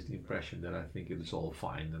to raise the impression that I think it is all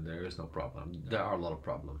fine and there is no problem. There are a lot of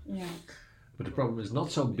problems. But the problem is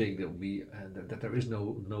not so big that there is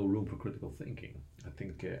no room for critical thinking. I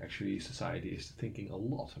think actually society is thinking a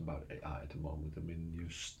lot about AI at the moment. I mean, you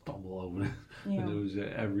stumble over the news.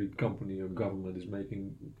 Every company or government is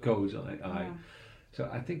making codes on AI. So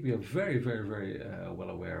I think we are very, very, very well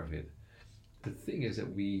aware of it. The thing is that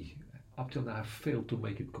we, up till now, have failed to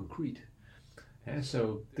make it concrete. And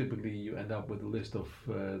so typically you end up with a list of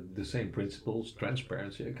the same principles: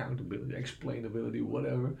 transparency, accountability, explainability,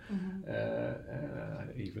 whatever.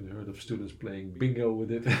 I even heard of students playing bingo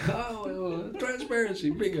with it. Transparency,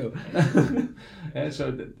 bingo. And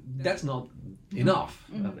so that's not enough.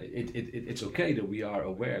 It's okay that we are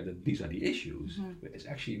aware that these are the issues. But it's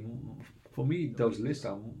actually, for me, those lists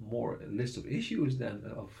are more lists of issues than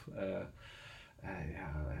of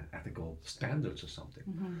ethical standards or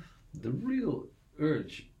something. The real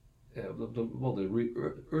urge, the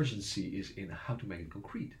real urgency is in how to make it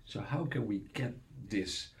concrete. So how can we get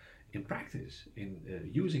this in practice, in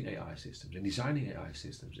using AI systems, in designing AI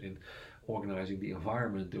systems, in organizing the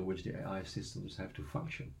environment in which the AI systems have to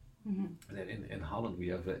function. And then in Holland we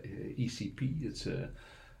have ECP. It's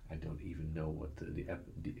I don't even know what the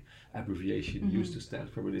abbreviation used to stand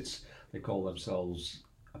for, but they call themselves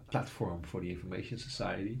a platform for the information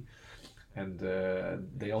society. And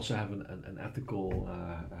they also have an ethical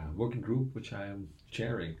working group, which I am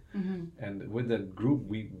chairing. And with that group,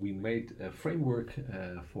 we made a framework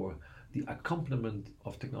for the accompaniment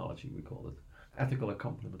of technology, we call it. Ethical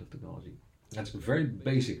accompaniment of technology. That's a very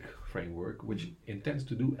basic framework, which intends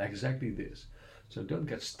to do exactly this. So don't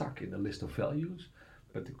get stuck in a list of values,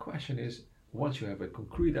 but the question is, once you have a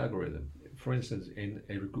concrete algorithm, for instance, in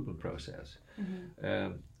a recruitment process,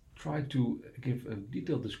 try to give a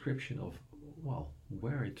detailed description of, well,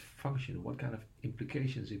 where it functions, what kind of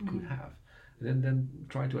implications it could have. And then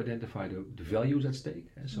try to identify the values at stake.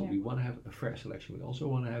 And so we want to have a fair selection. We also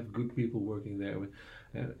want to have good people working there.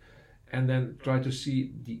 And then try to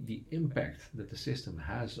see the impact that the system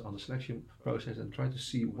has on the selection process, and try to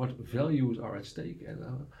see what values are at stake,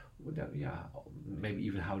 and maybe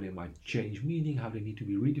even how they might change meaning, how they need to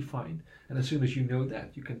be redefined. And as soon as you know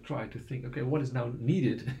that, you can try to think, okay, what is now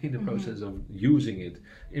needed in the process of using it,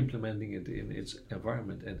 implementing it in its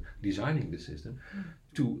environment, and designing the system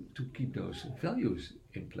to keep those values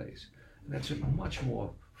in place. And that's a much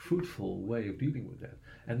more fruitful way of dealing with that.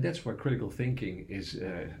 And that's where critical thinking is,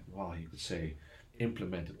 you could say,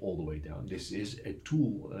 implemented all the way down. This is a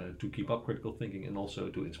tool to keep up critical thinking and also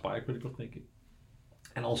to inspire critical thinking.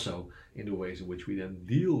 And also in the ways in which we then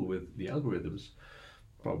deal with the algorithms,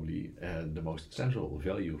 probably the most central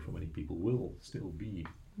value for many people will still be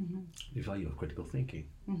the value of critical thinking.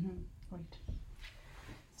 Right.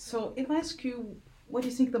 So if I ask you, what do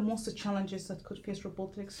you think the most challenges that could face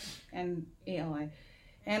robotics and AI?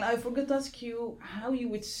 And I forgot to ask you how you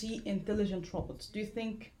would see intelligent robots.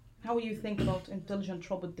 How you think about intelligent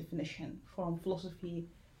robot definition from philosophy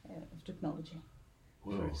of technology?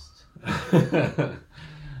 First.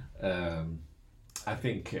 I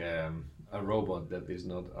think a robot that is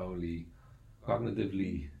not only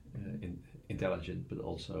cognitively intelligent, but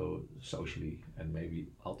also socially and maybe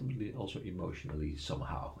ultimately also emotionally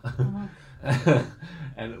somehow.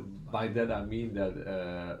 And by that I mean that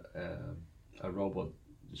a robot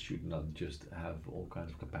should not just have all kinds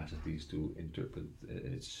of capacities to interpret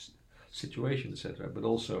its situation, etc., but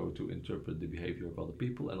also to interpret the behavior of other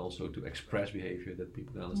people and also to express behavior that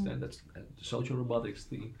people can understand. That's the social robotics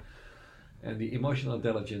theme. And the emotional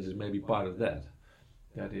intelligence is maybe part of that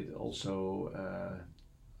it also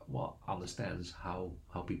understands how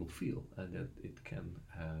people feel, and that it can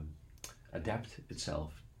adapt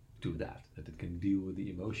itself to that it can deal with the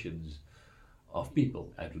emotions of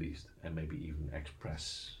people at least, and maybe even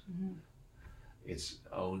express its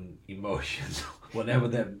own emotions, whatever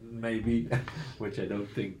that may be, which I don't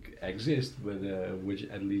think exist, but which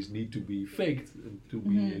at least need to be faked to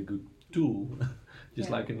be a good tool. Just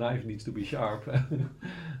like a knife needs to be sharp,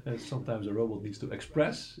 sometimes a robot needs to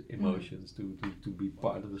express emotions to be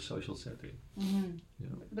part of the social setting.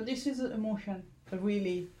 But this is an emotion that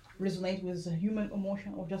really resonates with the human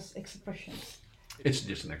emotion, or just expressions? It's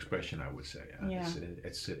just an expression, I would say.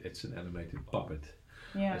 It's an animated puppet,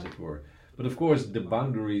 as it were. But of course, the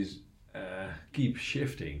boundaries keep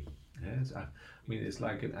shifting. It's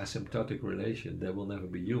like an asymptotic relation. There will never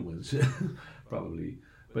be humans, probably.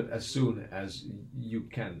 But as soon as you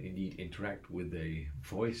can indeed interact with a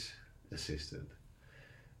voice assistant,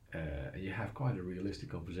 you have quite a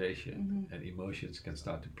realistic conversation, and emotions can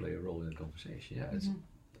start to play a role in the conversation.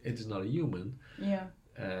 It's not a human.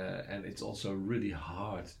 And it's also really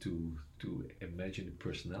hard to imagine the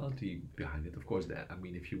personality behind it. Of course,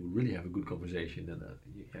 if you really have a good conversation, then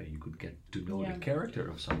you could get to know the character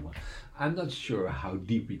of someone. I'm not sure how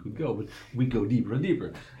deep we could go, but we go deeper and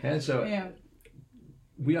deeper. And so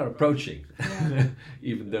we are approaching,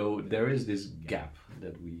 even though there is this gap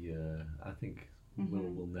that we, I think,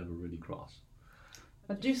 will never really cross.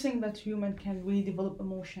 But do you think that human can really develop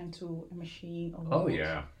emotion to a machine or robot? Oh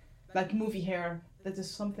yeah. Like movie hair, that is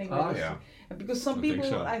something. Because some people,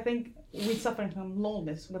 so. I think, we suffer from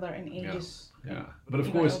loneliness, whether in ages. But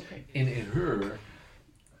of course, in her,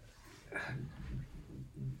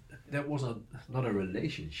 that was not a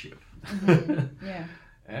relationship.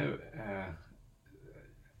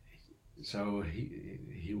 So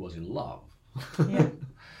he was in love.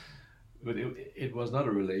 But it was not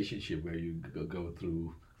a relationship where you go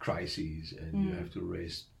through crises and you have to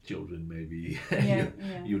raise children, maybe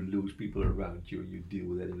you lose people around you, you deal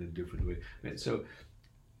with it in a different way. So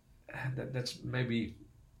that's maybe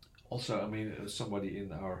also, somebody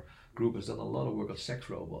in our group has done a lot of work on sex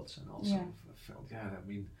robots, and also felt,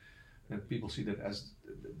 when people see that as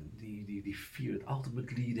the fear that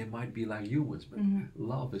ultimately they might be like humans, but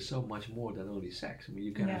love is so much more than only sex.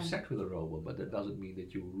 You can have sex with a robot, but that doesn't mean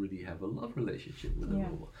that you really have a love relationship with a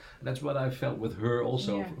robot. And that's what I felt with her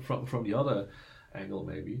also from the other angle,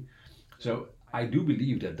 maybe. So I do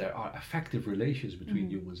believe that there are effective relations between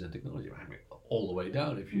humans and technology. All the way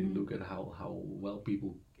down, if you look at how well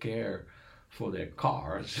people care for their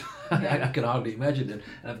cars, I can hardly imagine it.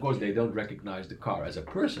 And of course, they don't recognize the car as a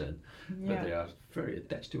person, but they are very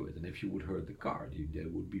attached to it. And if you would hurt the car, they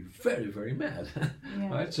would be very, very mad,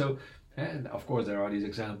 right? So, and of course, there are these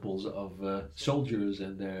examples of soldiers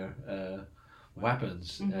and their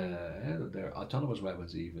weapons, their autonomous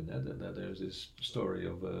weapons even. There's this story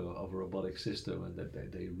of a robotic system, and that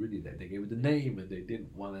they gave it a name, and they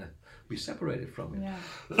didn't want to be separated from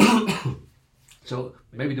it. So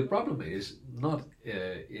maybe the problem is not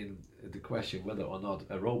in the question whether or not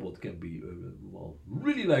a robot can be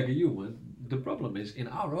really like a human. The problem is in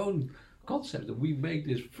our own concept that we make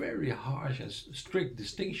this very harsh and strict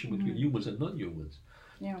distinction between humans and non-humans.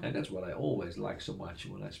 Yeah. And that's what I always like so much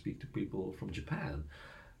when I speak to people from Japan,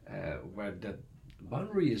 where that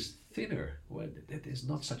boundary is thinner, where that is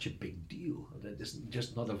not such a big deal. That is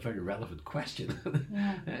just not a very relevant question.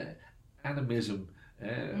 Animism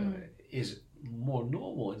is more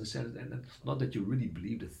normal in the sense, and it's not that you really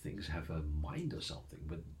believe that things have a mind or something,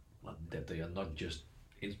 but that they are not just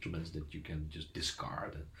instruments that you can just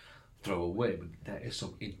discard and throw away, but there is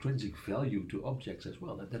some intrinsic value to objects as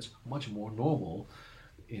well. That's much more normal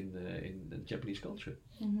in the Japanese culture.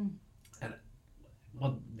 And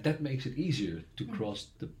that makes it easier to cross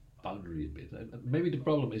the boundary a bit. Maybe the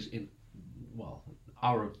problem is in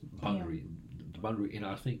our boundary, the boundary in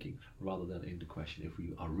our thinking, rather than in the question if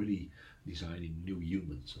we are really designing new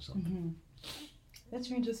humans or something. That's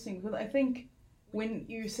very interesting. But I think when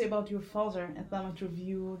you say about your father at the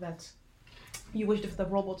interview that you wish that the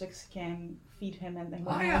robotics can feed him and then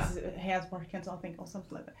he has more cancer, I think, or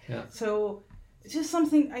something like that. Yeah. So it's just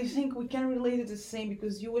something I think we can relate it the same,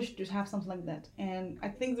 because you wish to have something like that. And I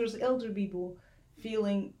think there's elder people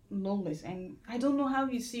feeling loneliness, and I don't know how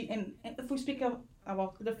you see, and if we speak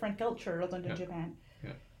about different culture other than Japan.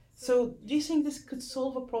 Yeah. So do you think this could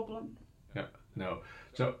solve a problem? Yeah, no.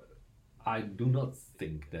 So I do not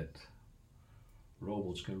think that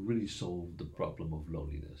robots can really solve the problem of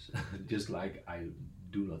loneliness. Just like I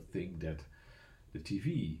do not think that the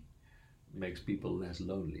TV makes people less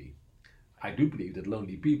lonely. I do believe that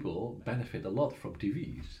lonely people benefit a lot from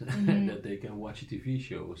TVs, that they can watch a TV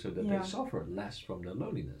show so that they suffer less from their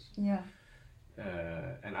loneliness. Yeah.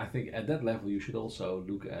 And I think at that level you should also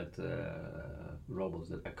look at robots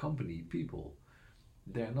that accompany people.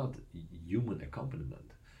 They're not human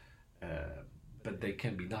accompaniment, but they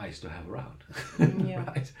can be nice to have around,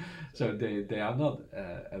 right? So they are not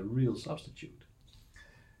a real substitute,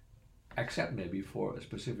 except maybe for a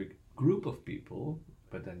specific group of people.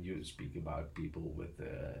 But then you speak about people with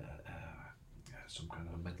some kind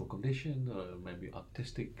of a mental condition, or maybe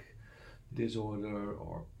autistic disorder,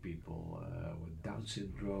 or people with Down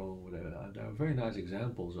syndrome. There are very nice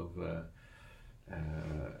examples of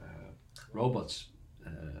robots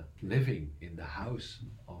living in the house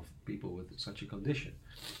of people with such a condition,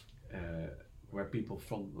 where people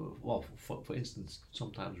for instance,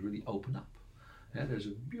 sometimes really open up. Yeah, there's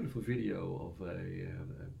a beautiful video of a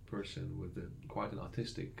person with quite an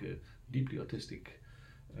autistic, deeply autistic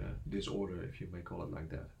disorder, if you may call it like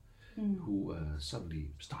that, who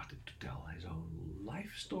suddenly started to tell his own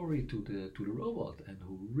life story to the robot, and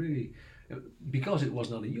who really, because it was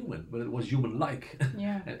not a human, but it was human-like.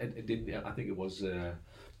 And it didn't. I think it was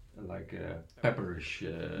like Pepperish.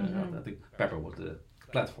 I think Pepper was the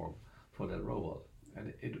platform for that robot,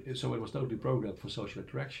 and so it was totally programmed for social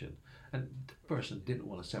interaction. And the person didn't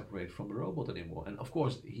want to separate from the robot anymore. And of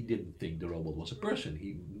course, he didn't think the robot was a person.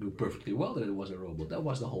 He knew perfectly well that it was a robot. That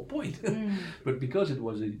was the whole point. But because it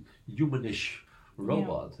was a humanish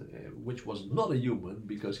robot, which was not a human,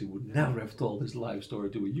 because he would never have told his life story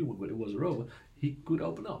to a human, but it was a robot, he could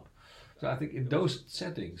open up. So I think in those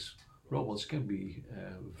settings, robots can be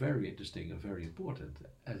very interesting and very important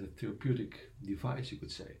as a therapeutic device, you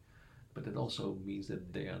could say. But that also means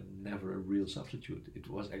that they are never a real substitute. It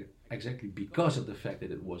was exactly because of the fact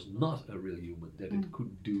that it was not a real human that it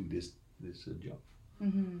could do this job.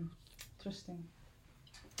 Interesting.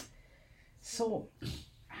 So,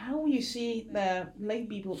 how you see the lay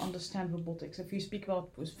people understand robotics? If you speak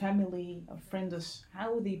about with family or friends,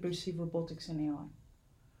 how they perceive robotics and AI?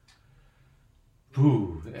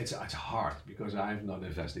 It's hard because I've not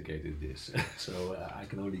investigated this, so I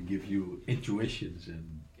can only give you intuitions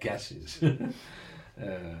and guesses.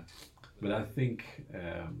 But I think,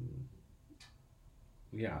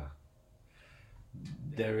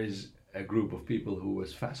 there is a group of people who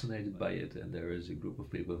is fascinated by it, and there is a group of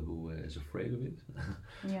people who is afraid of it.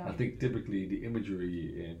 I think typically the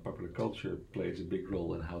imagery in popular culture plays a big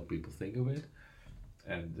role in how people think of it,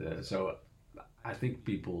 and so I think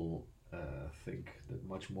people think that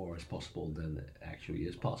much more is possible than actually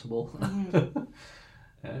is possible.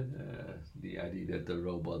 And the idea that the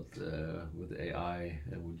robot with AI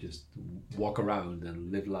would just walk around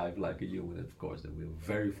and live life like a human, of course, that we're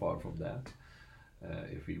very far from that,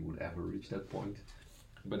 if we would ever reach that point.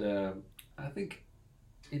 But I think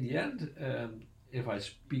in the end, if I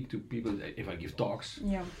speak to people, if I give talks,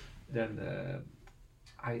 then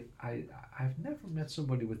I've never met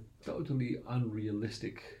somebody with totally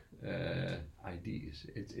unrealistic ideas.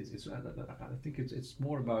 I think it's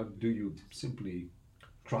more about, do you simply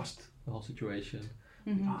trust the whole situation?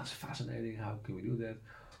 Oh, it's fascinating, how can we do that?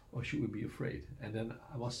 Or should we be afraid? And then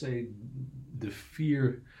I must say, the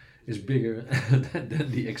fear is bigger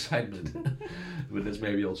than the excitement. But that's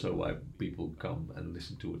maybe also why people come and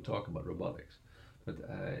listen to a talk about robotics. But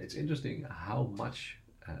it's interesting how much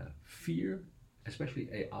fear, especially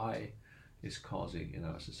AI, is causing in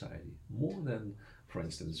our society. More than, for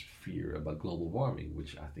instance, fear about global warming,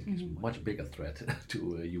 which I think is a much bigger threat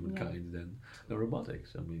to humankind than the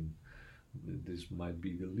robotics. I mean, this might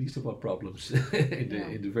be the least of our problems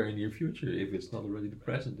in the very near future, if it's not already the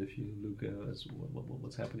present, if you look at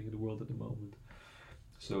what's happening in the world at the moment.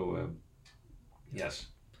 So, yes,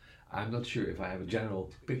 I'm not sure if I have a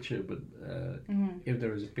general picture, but if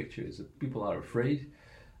there is a picture, is that people are afraid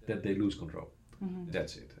that they lose control.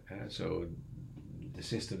 That's it. So the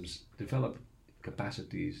systems develop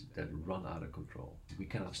capacities that run out of control. We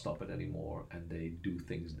cannot stop it anymore, and they do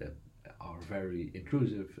things that are very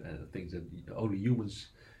intrusive, things that only humans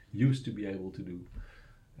used to be able to do.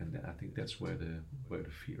 And I think that's where the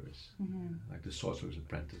fear is. Like the sorcerer's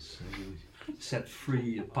apprentice. You set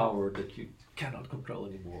free a power that you cannot control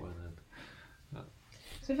anymore.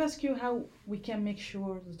 So if I ask you how we can make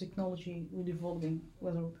sure the technology will evolving,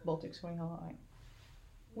 whether robotics or AI,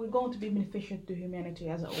 we're going to be beneficial to humanity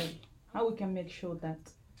as a whole. How we can make sure that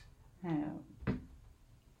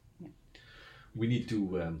we need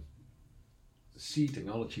to see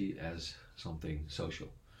technology as something social.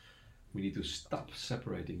 We need to stop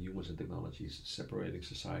separating humans and technologies, separating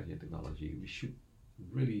society and technology. We should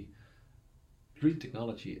really treat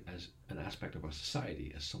technology as an aspect of our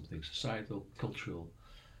society, as something societal, cultural,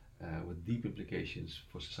 with deep implications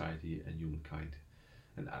for society and humankind.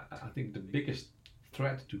 And I think the biggest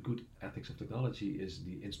threat to good ethics of technology is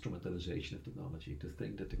the instrumentalization of technology, to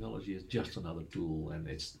think that technology is just another tool and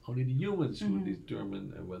it's only the humans who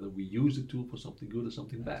determine whether we use the tool for something good or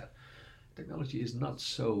something bad. Technology is not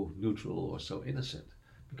so neutral or so innocent,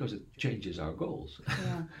 because it changes our goals.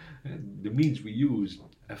 And the means we use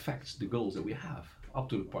affects the goals that we have, up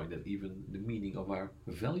to the point that even the meaning of our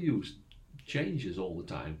values changes all the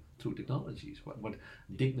time through technologies. What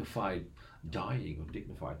dignified dying or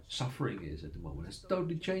dignified suffering is at the moment has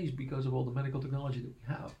totally changed because of all the medical technology that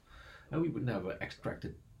we have. And we would never extract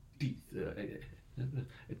a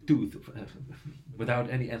tooth without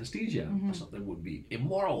any anesthesia. Something would be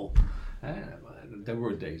immoral. There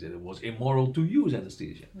were days that it was immoral to use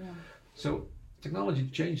anesthesia. So technology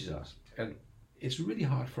changes us, and it's really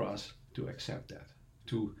hard for us to accept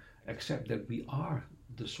that we are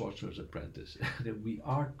the sorcerer's apprentice, that we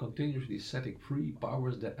are continuously setting free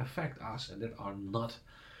powers that affect us and that are not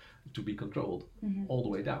to be controlled all the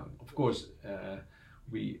way down. Of course,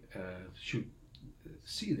 we should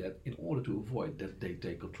see that in order to avoid that they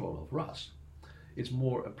take control over us. It's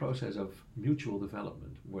more a process of mutual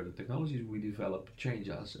development, where the technologies we develop change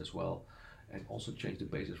us as well, and also change the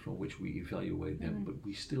basis from which we evaluate them, but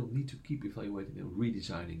we still need to keep evaluating them,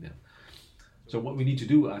 redesigning them. So what we need to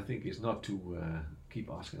do, I think, is not to keep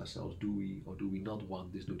asking ourselves, do we or do we not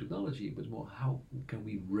want this new technology, but more, how can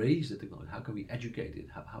we raise the technology? How can we educate it?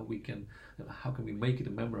 How can we make it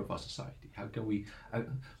a member of our society? How can we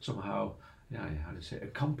somehow,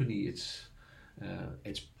 accompany its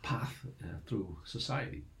path through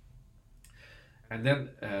society? And then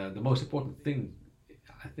the most important thing,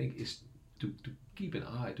 I think, is to keep an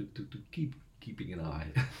eye, to keep keeping an eye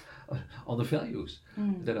on the values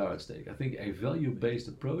that are at stake. I think a value-based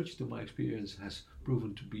approach, to my experience, has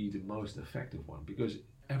proven to be the most effective one, because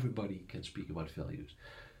everybody can speak about values.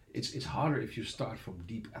 It's harder if you start from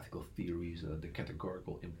deep ethical theories, the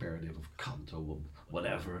categorical imperative of Kant or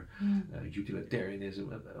whatever,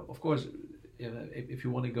 utilitarianism. Of course, if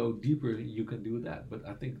you want to go deeper, you can do that. But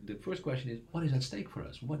I think the first question is, what is at stake for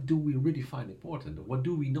us? What do we really find important? What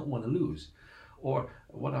do we not want to lose? Or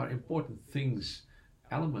what are important things,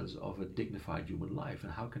 elements of a dignified human life,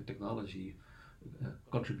 and how can technology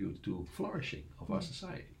contribute to flourishing of our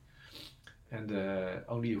society? And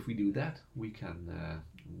only if we do that, we can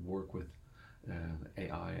work with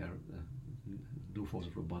AI or new forms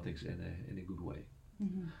of robotics in a good way.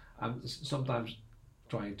 I'm sometimes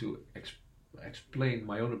trying to explain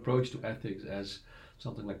my own approach to ethics as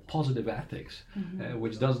something like positive ethics,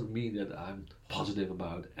 which doesn't mean that I'm positive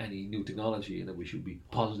about any new technology and that we should be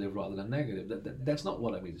positive rather than negative. That's not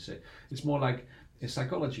what I mean to say. It's more like in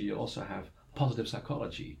psychology you also have positive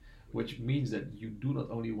psychology, which means that you do not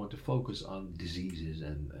only want to focus on diseases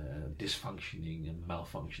and dysfunctioning and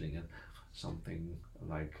malfunctioning and something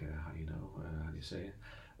like, how do you say,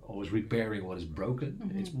 always repairing what is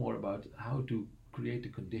broken. It's more about how to create the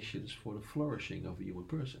conditions for the flourishing of a human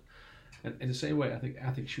person. And in the same way, I think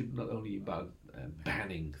ethics should not only be about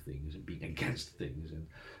banning things and being against things and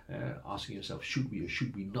asking yourself, should we or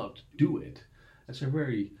should we not do it? That's a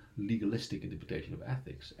very legalistic interpretation of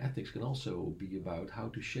ethics. Ethics can also be about how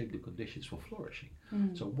to shape the conditions for flourishing.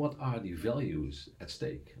 So what are the values at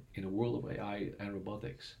stake in a world of AI and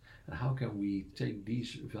robotics? And how can we take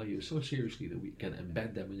these values so seriously that we can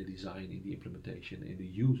embed them in the design, in the implementation, in the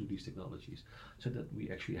use of these technologies, so that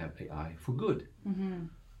we actually have AI for good?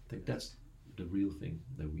 I think that's the real thing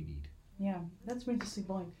that we need. Yeah, that's an interesting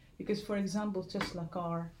point. Because, for example, Tesla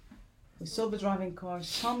car, with self-driving cars,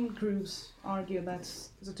 some groups argue that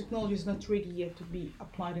the technology is not ready yet to be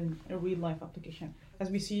applied in a real-life application.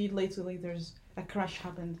 As we see lately, there's a crash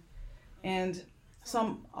happened, and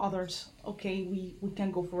some others, okay, we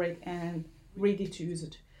can go for it and ready to use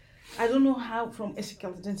it. I don't know how, from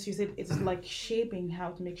ethical tendencies, it's like shaping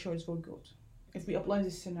how to make sure it's for good. If we apply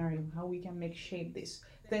this scenario, how we can make shape this.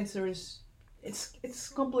 Then it's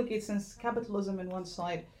complicated, since capitalism on one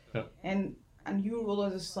side, and your role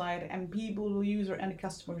as a side, and people, user and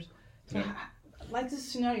customers. So like this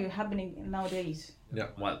scenario happening nowadays. Yeah,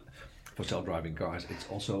 well, for self-driving cars, it's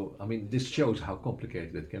also, I mean, this shows how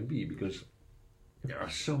complicated it can be, because there are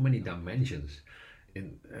so many dimensions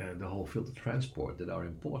in the whole field of transport that are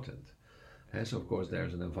important. And so, of course,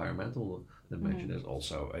 there's an environmental dimension. There's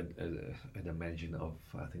also a dimension of,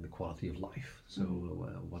 I think, the quality of life. So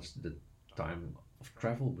what's the time of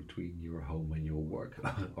travel between your home and your work,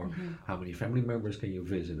 or how many family members can you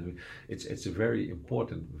visit? I mean, it's a very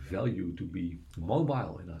important value to be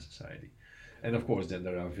mobile in our society. And of course, then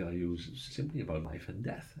there are values simply about life and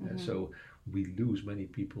death. So we lose many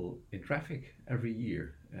people in traffic every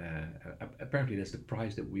year. Apparently, that's the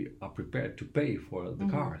price that we are prepared to pay for the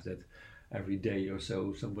cars. That every day or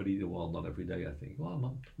so, somebody, well, not every day, I think,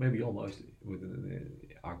 well, maybe almost within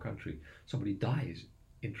our country, somebody dies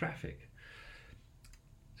in traffic.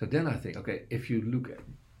 So then I think, okay, if you look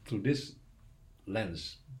through this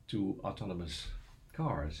lens to autonomous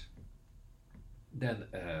cars, then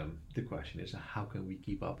the question is, how can we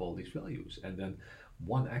keep up all these values? And then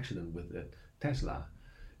one accident with a Tesla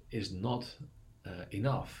is not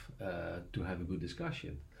enough to have a good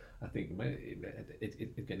discussion. I think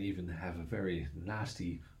it can even have a very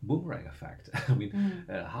nasty boomerang effect. I mean,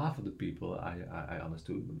 half of the people, I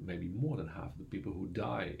understood, maybe more than half of the people who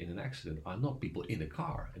die in an accident are not people in a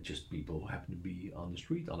car, just people who happen to be on the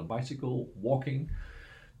street, on a bicycle, walking,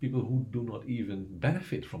 people who do not even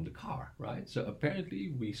benefit from the car, right? So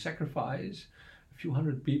apparently we sacrifice a few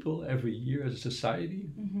hundred people every year as a society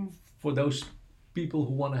for those people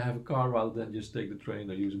who want to have a car rather than just take the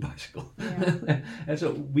train or use a bicycle. And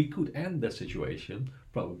so we could end that situation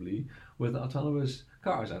probably with autonomous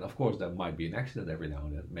cars. And of course there might be an accident every now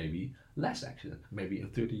and then, maybe less accident. Maybe in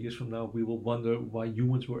 30 years from now we will wonder why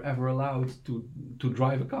humans were ever allowed to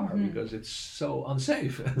drive a car, because it's so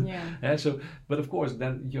unsafe. And so, but of course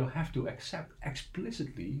then you have to accept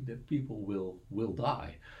explicitly that people will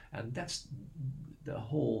die. And that's the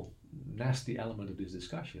whole nasty element of this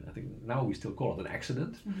discussion. I think now we still call it an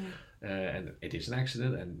accident, and it is an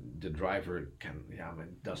accident, and the driver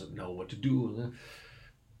doesn't know what to do.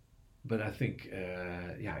 But I think,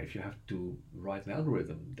 if you have to write an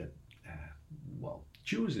algorithm that,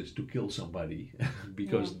 chooses to kill somebody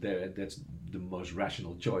because that's the most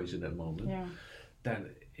rational choice in that moment, then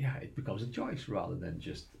it becomes a choice rather than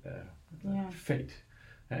just fate.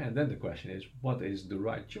 And then the question is, what is the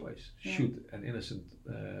right choice? Should an innocent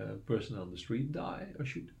person on the street die, or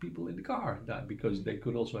should people in the car die because they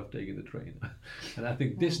could also have taken the train? And I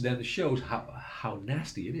think this then shows how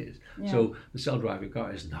nasty it is. So the self-driving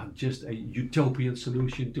car is not just a utopian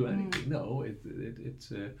solution to anything. No,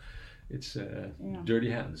 it's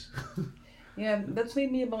dirty hands. That's made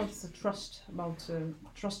me about the trust, about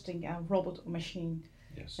trusting a robot or machine.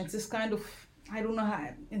 Yes. It's this kind of, I don't know how,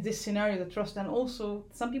 in this scenario, the trust, and also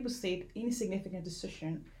some people say any significant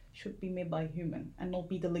decision should be made by a human and not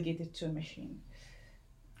be delegated to a machine.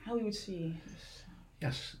 How you would see this?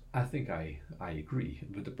 Yes, I think I agree.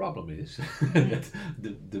 But the problem is that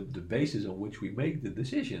the basis on which we make the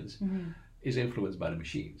decisions is influenced by the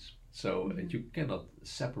machines. So you cannot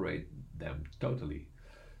separate them totally.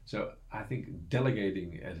 So I think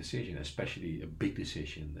delegating a decision, especially a big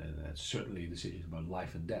decision, and certainly decisions about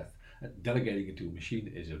life and death, delegating it to a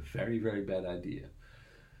machine is a very, very bad idea.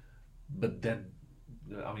 But that,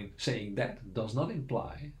 saying that does not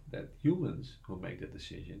imply that humans who make that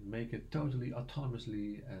decision make it totally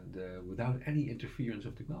autonomously and without any interference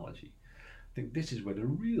of technology. I think this is where the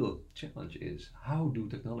real challenge is. How do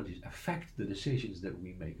technologies affect the decisions that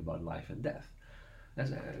we make about life and death?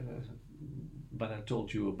 But I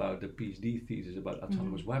told you about the PhD thesis about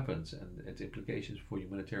autonomous weapons and its implications for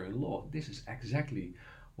humanitarian law. This is exactly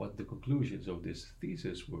what the conclusions of this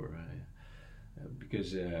thesis were,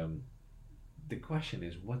 because the question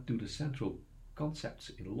is, what do the central concepts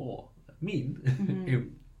in law mean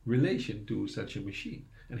in relation to such a machine?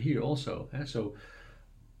 And here also, so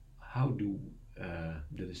how do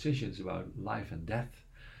the decisions about life and death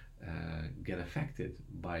get affected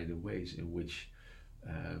by the ways in which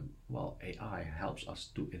AI helps us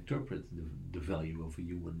to interpret the value of a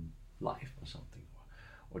human life or something,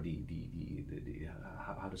 or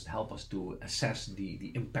how does it help us to assess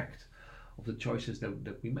the impact of the choices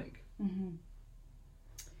that we make?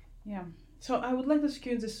 Yeah. So I would like to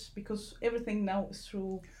skew this because everything now is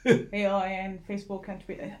through AI and Facebook and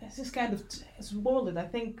Twitter. It's just kind of it's worlded. I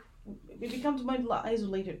think we become more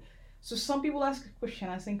isolated. So some people ask a question.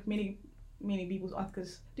 I think many people ask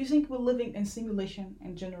us, do you think we're living in simulation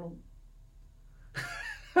in general?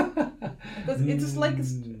 Because it's just like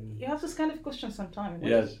you have this kind of question sometimes.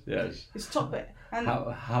 Yes. You stop it. And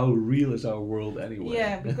how real is our world anyway?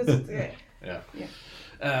 Yeah, because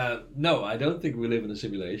no, I don't think we live in a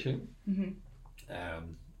simulation.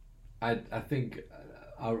 I think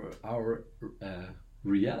our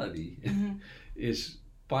reality is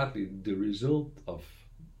partly the result of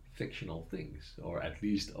fictional things, or at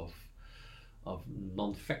least of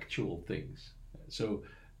non-factual things. So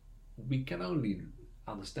we can only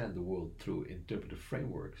understand the world through interpretive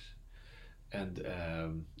frameworks, and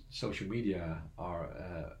social media are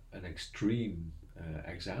an extreme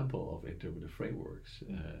example of interpretive frameworks.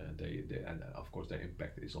 And of course their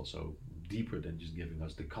impact is also deeper than just giving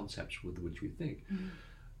us the concepts with which we think.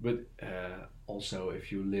 But also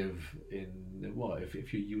if you live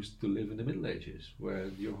if you used to live in the Middle Ages, where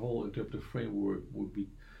your whole interpretive framework would be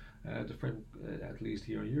the frame, at least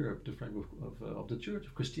here in Europe, the frame of the Church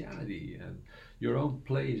of Christianity and your own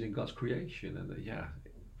place in God's creation. And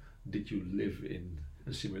did you live in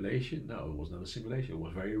a simulation? No, it was not a simulation. It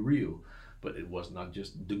was very real, but it was not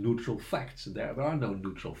just the neutral facts. There are no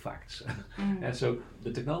neutral facts. And so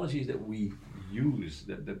the technologies that we use,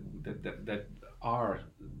 that are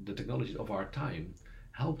the technologies of our time,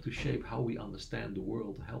 help to shape how we understand the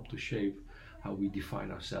world, help to shape how we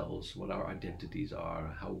define ourselves, what our identities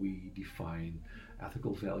are, how we define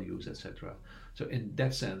ethical values, etc. So in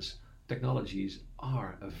that sense, technologies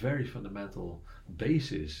are a very fundamental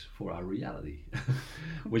basis for our reality,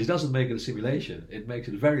 which doesn't make it a simulation. It makes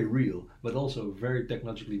it very real, but also very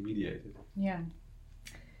technologically mediated. Yeah.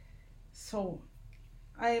 So,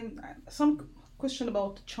 some question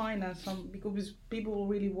about China. Because people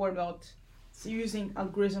really worry about using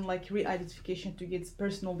algorithm like re-identification to get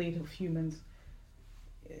personal data of humans.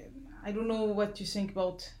 I don't know what you think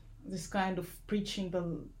about this kind of preaching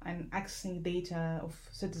and accessing data of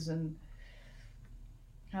citizen.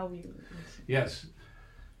 How you? Yes.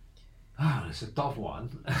 It's a tough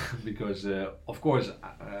one because, of course,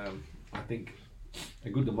 I think a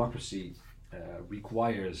good democracy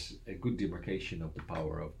requires a good demarcation of the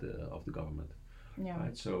power of the government. Yeah.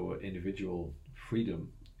 Right? So individual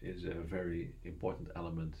freedom is a very important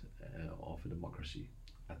element of a democracy,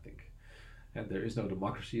 I think. And there is no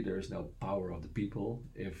democracy, there is no power of the people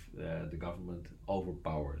if the government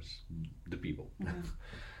overpowers the people.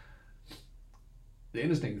 The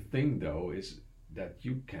interesting thing, though, is that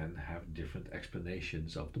you can have different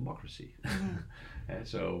explanations of democracy. And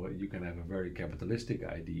so you can have a very capitalistic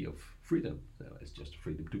idea of freedom. So it's just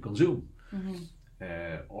freedom to consume.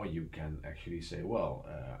 Or you can actually say, well,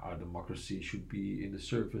 our democracy should be in the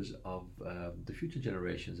service of the future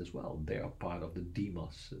generations as well. They are part of the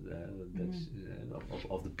demos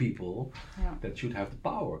of the people that should have the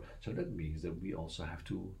power. So that means that we also have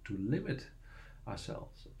to limit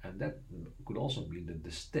ourselves. And that could also mean that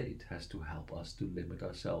the state has to help us to limit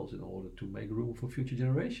ourselves in order to make room for future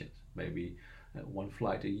generations. Maybe one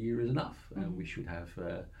flight a year is enough. And we should have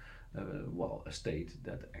a state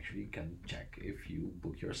that actually can check if you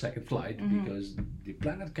book your second flight, because the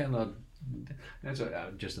planet cannot. That's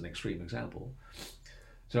just an extreme example.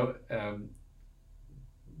 So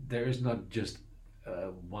there is not just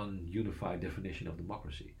one unified definition of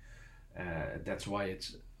democracy. That's why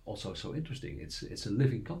it's also so interesting. It's a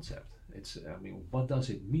living concept. What does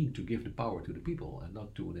it mean to give the power to the people and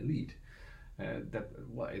not to an elite?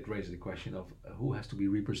 It raises the question of who has to be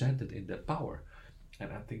represented in that power.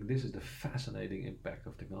 And I think this is the fascinating impact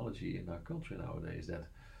of technology in our culture nowadays, that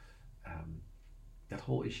that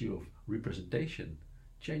whole issue of representation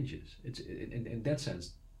changes. It's in that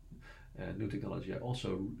sense, new technology are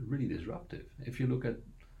also really disruptive. If you look at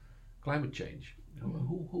climate change,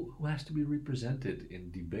 who has to be represented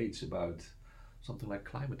in debates about something like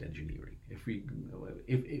climate engineering. If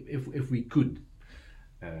we could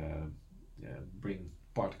bring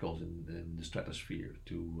particles in the stratosphere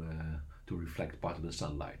to reflect part of the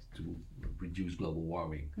sunlight to reduce global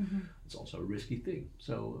warming, it's also a risky thing.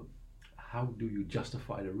 So how do you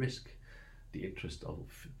justify the risk? The interest of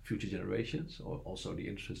future generations, or also the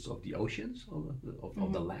interests of the oceans,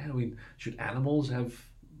 of the land? I mean, should animals have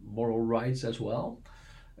moral rights as well?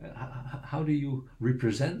 How do you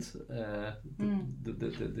represent the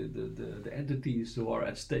entities who are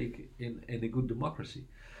at stake in a good democracy?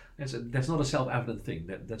 That's not a self-evident thing.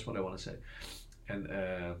 That's what I want to say. And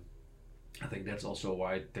I think that's also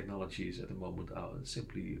why technologies at the moment are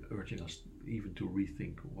simply urging us even to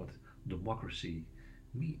rethink what democracy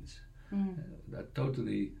means. A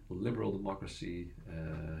totally liberal democracy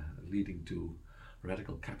leading to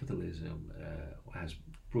radical capitalism has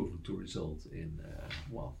proven to result in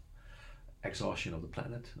exhaustion of the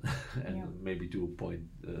planet and maybe to a point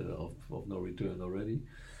of no return already,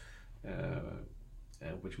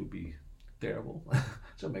 which would be terrible.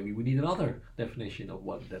 So maybe we need another definition of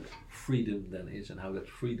what that freedom then is, and how that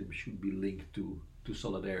freedom should be linked to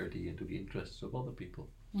solidarity and to the interests of other people.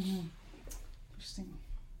 Interesting.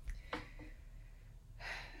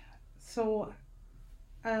 So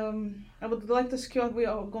I would like to ask you, we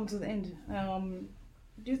are going to the end.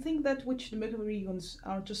 Do you think that which demographic regions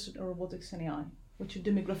are interested in robotics and AI? Which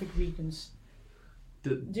demographic regions?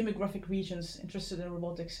 Demographic regions interested in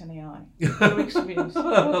robotics and AI? Your experience?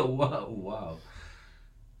 Wow.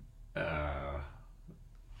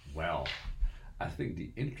 Well, I think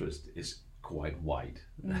the interest is quite wide.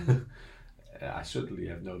 I certainly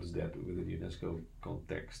have noticed that within the UNESCO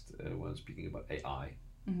context when speaking about AI.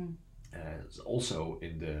 It's also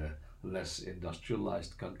in the less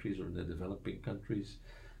industrialized countries or in the developing countries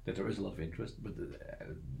that there is a lot of interest, but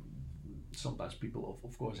sometimes people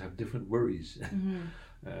of course have different worries.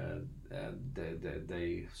 And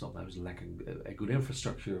they sometimes lack a good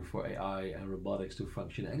infrastructure for AI and robotics to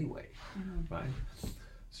function anyway, right?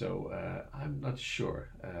 So I'm not sure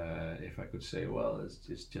if I could say, well,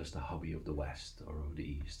 it's just a hobby of the West or of the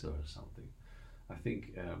East or something. I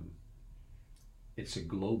think it's a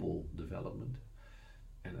global development,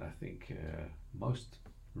 and I think most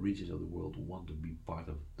regions of the world want to be part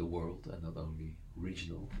of the world and not only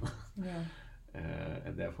regional.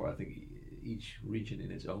 And therefore I think each region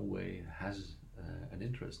in its own way has an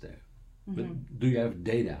interest there. But do you have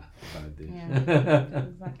data about this?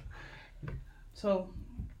 Exactly. So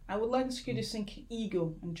I would like to ask you to think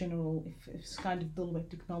ego in general, if it's kind of built with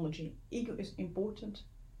technology. Ego is important,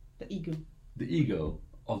 the ego. The ego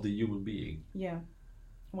of the human being. Yeah.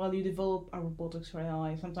 While you develop a robotics or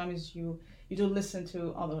AI, sometimes you don't listen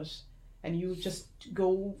to others and you just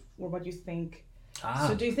go for what you think.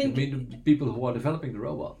 So do you think... You mean the people who are developing the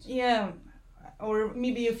robots? Yeah. Or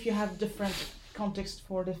maybe if you have different context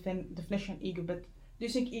for definition of ego, but do you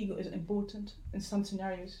think ego is important in some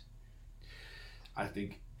scenarios? I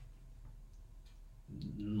think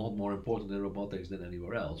not more important in robotics than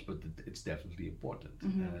anywhere else, but it's definitely important.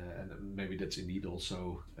 And maybe that's indeed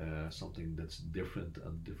also something that's different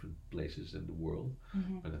on different places in the world.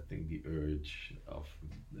 But I think the urge of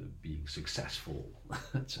being successful,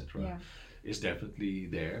 etc., is definitely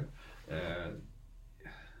there.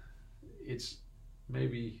 It's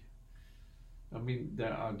maybe, I mean,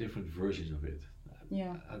 there are different versions of it.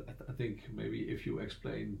 I think maybe if you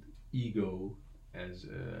explain ego as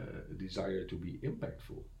a desire to be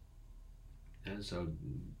impactful, and so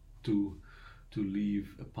to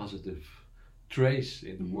leave a positive trace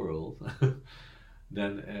in the world,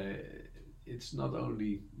 then it's not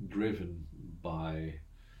only driven by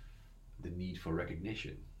the need for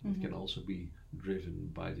recognition. It can also be driven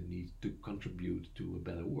by the need to contribute to a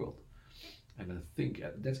better world. And I think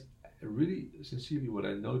that's really sincerely what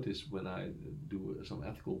I notice when I do some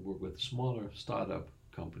ethical work with smaller startup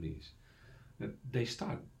companies, that they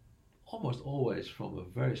start almost always from a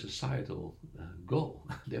very societal goal.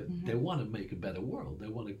 They want to make a better world. They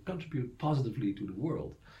want to contribute positively to the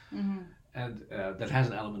world. And that has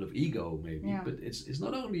an element of ego maybe, but it's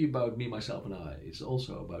not only about me, myself and I, it's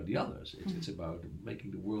also about the others. It's about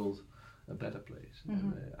making the world a better place.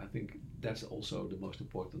 And I think that's also the most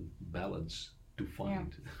important balance to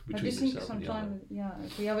find between yourself and the other.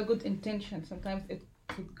 Sometimes, if we have a good intention, sometimes it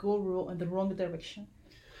could go in the wrong direction.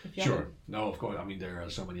 Sure. No, of course. I mean, there are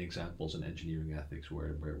so many examples in engineering ethics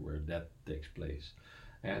where that takes place.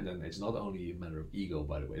 And then it's not only a matter of ego,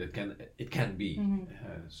 by the way. It can be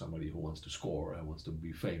somebody who wants to score and wants to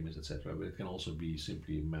be famous, etc. But it can also be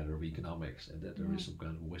simply a matter of economics, and that there is some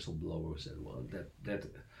kind of whistleblower who said, well, that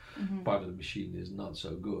part of the machine is not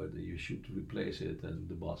so good. You should replace it, and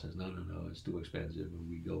the boss says, no, it's too expensive, and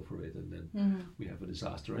we go for it, and then we have a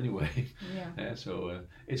disaster anyway. So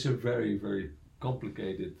it's a very, very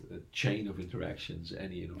complicated chain of interactions,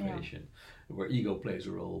 any innovation, where ego plays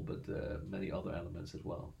a role, but many other elements as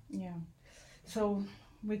well. Yeah. So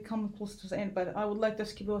we come close to the end, but I would like to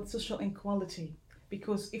ask you about social inequality,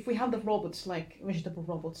 because if we have the robots, like vegetable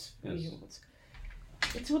robots, robots,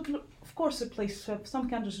 it would, of course, replace some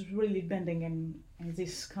countries really bending in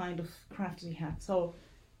this kind of craft we have. So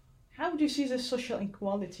how would you see the social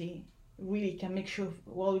inequality really can make sure,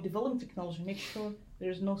 while we're developing technology, make sure there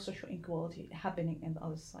is no social inequality happening in the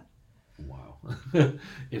other side? Wow.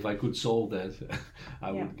 If I could solve that,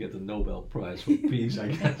 I would get the Nobel Prize for Peace, I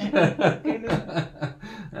guess.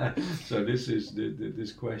 So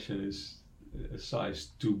this question is a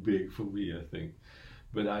size too big for me, I think.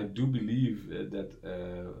 But I do believe that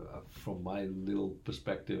from my little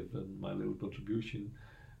perspective and my little contribution,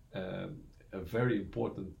 a very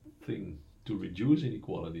important thing to reduce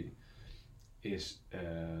inequality is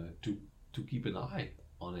to keep an eye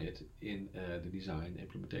on it in the design,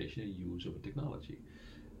 implementation, and use of a technology.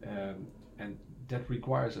 And that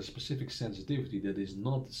requires a specific sensitivity that is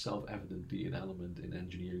not self-evidently an element in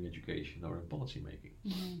engineering education or in policy making.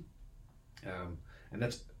 And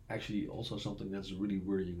that's actually also something that's really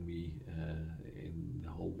worrying me in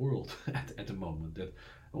the whole world at the moment. That,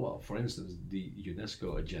 well, for instance, the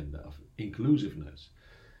UNESCO agenda of inclusiveness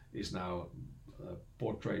is now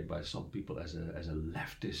portrayed by some people as a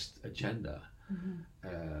leftist agenda,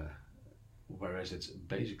 whereas it's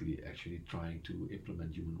basically actually trying to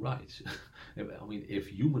implement human rights. I mean, if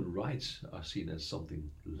human rights are seen as something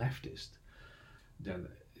leftist, then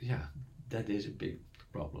that is a big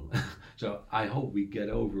problem. So I hope we get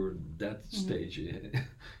over that stage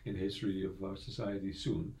in history of our society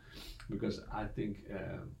soon, because I think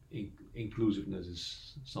inclusiveness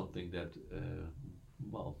is something that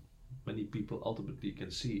many people ultimately can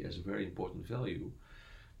see as a very important value,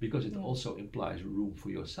 because it also implies room for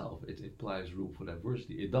yourself. It implies room for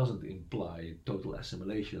diversity. It doesn't imply total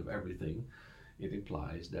assimilation of everything. It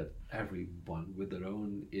implies that everyone with their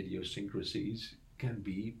own idiosyncrasies can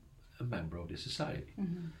be a member of this society.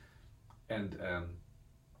 And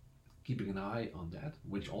keeping an eye on that,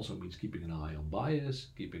 which also means keeping an eye on bias,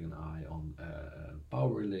 keeping an eye on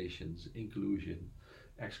power relations, inclusion,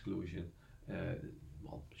 exclusion,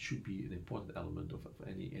 should be an important element of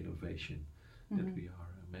any innovation that we are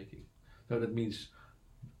making. So that means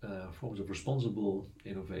forms of responsible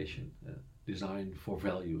innovation, design for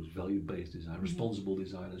values, value-based design, responsible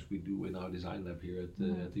design, as we do in our design lab here at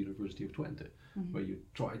the University of Twente, where you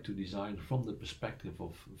try to design from the perspective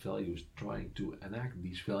of values, trying to enact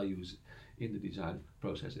these values in the design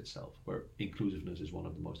process itself, where inclusiveness is one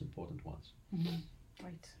of the most important ones.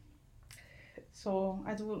 Right. So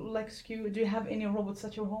I would like to ask you, do you have any robots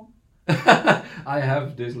at your home? I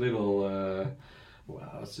have this little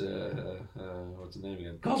what's the name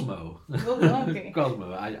again? Cosmo. Oh, okay.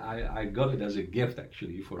 Cosmo. I got it as a gift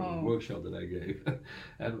actually for a workshop that I gave,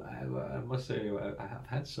 and I must say I have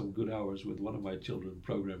had some good hours with one of my children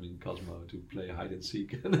programming Cosmo to play hide and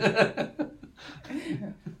seek.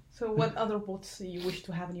 So what other robots do you wish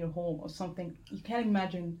to have in your home, or something you can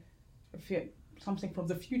imagine? If you something from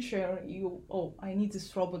the future, I need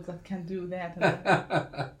this robot that can do that.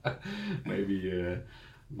 Maybe.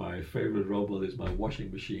 My favorite robot is my washing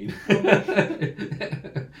machine.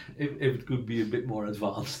 if it could be a bit more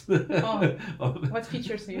advanced. What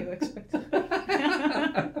features do you expect?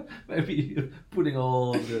 Maybe putting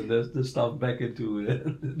all the stuff back into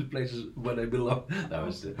the places where they belong. No,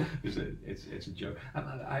 it's a joke.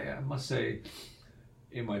 I must say,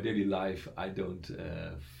 in my daily life, I don't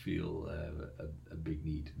feel a big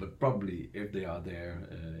need. But probably if they are there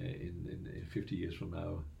in 50 years from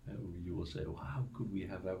now, you will say, well, how could we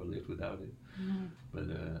have ever lived without it? But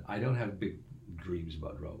I don't have big dreams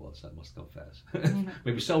about robots, I must confess.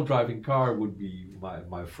 Maybe self-driving car would be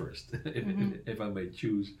my first. If I may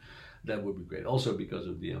choose, that would be great. Also because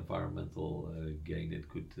of the environmental gain it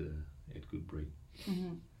could bring.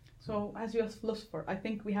 So, as you as philosopher, I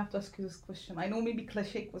think we have to ask you this question. I know maybe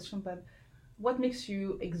cliche question, but what makes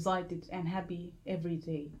you excited and happy every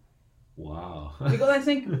day? Wow. Because I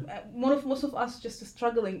think most of us just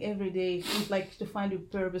struggling every day, like to find your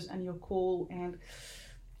purpose and your goal, and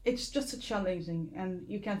it's just a challenging, and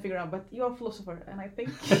you can't figure out. But you're a philosopher, and I think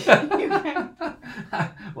you can.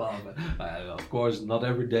 Well, of course, not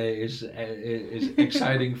every day is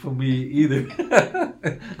exciting for me either.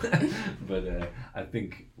 But I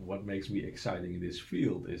think what makes me exciting in this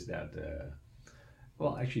field is that,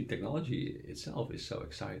 well, actually, technology itself is so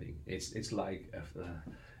exciting. It's like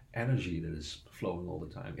energy that is flowing all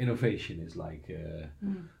the time. Innovation is like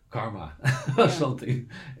karma or something.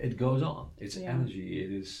 It goes on. It's energy.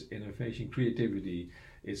 It is innovation, creativity.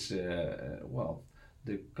 It's well,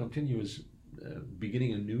 the continuous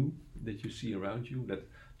beginning anew that you see around you that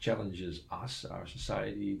challenges us, our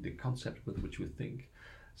society, the concept with which we think.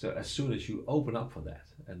 So as soon as you open up for that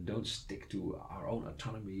and don't stick to our own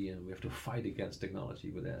autonomy and we have to fight against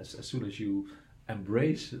technology, but as soon as you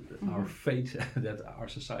embrace our fate that our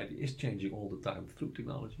society is changing all the time through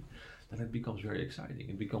technology, then it becomes very exciting.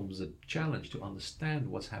 It becomes a challenge to understand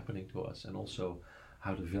what's happening to us and also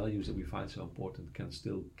how the values that we find so important can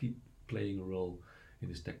still keep playing a role in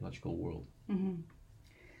this technological world.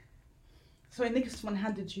 So in the next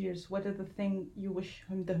 100 years, what is the thing you wish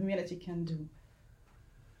the humanity can do?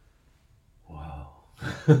 Wow.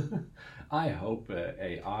 I hope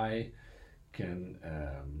AI can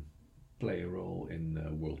play a role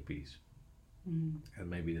in world peace. And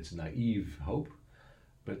maybe that's a naive hope,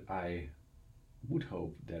 but I would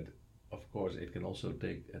hope that, of course, it can also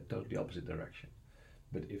take a totally opposite direction.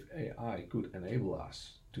 But if AI could enable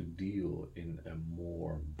us to deal in a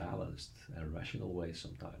more balanced and rational way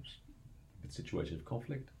sometimes with situations of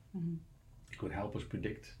conflict, it could help us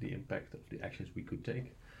predict the impact of the actions we could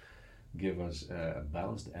take, give us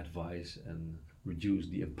balanced advice and reduce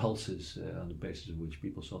the impulses on the basis of which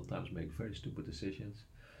people sometimes make very stupid decisions,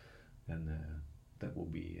 and that will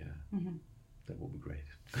be great.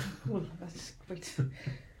 Cool, that's great.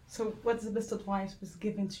 So what's the best advice was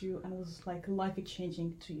given to you and was like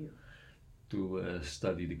life-changing to you? To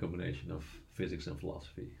study the combination of physics and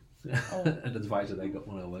philosophy. Oh. An advice that I got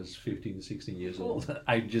when I was 15, 16 years old.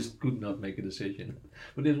 I just could not make a decision.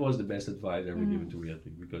 But this was the best advice ever given to me, I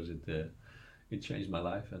think, because it changed my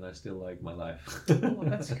life and I still like my life. Oh,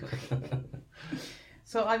 that's great.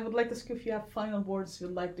 So I would like to ask you if you have final words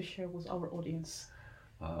you'd like to share with our audience.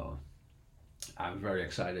 I'm very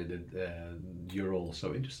excited that you're all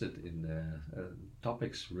so interested in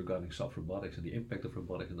topics regarding soft robotics and the impact of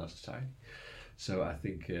robotics in our society. So I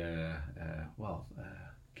think,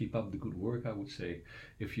 keep up the good work, I would say.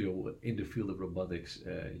 If you're in the field of robotics,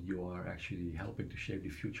 you are actually helping to shape the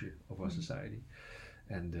future of our society.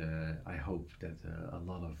 And I hope that a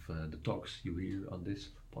lot of the talks you hear on this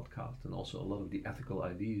podcast and also a lot of the ethical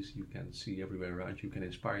ideas you can see everywhere around you can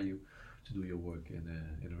inspire you to do your work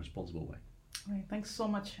in a responsible way. All right, thanks so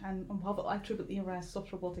much. And on behalf of IEEE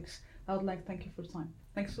Soft Robotics, I would like to thank you for your time.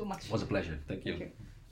 Thanks so much. It was a pleasure. Thank you. Thank you.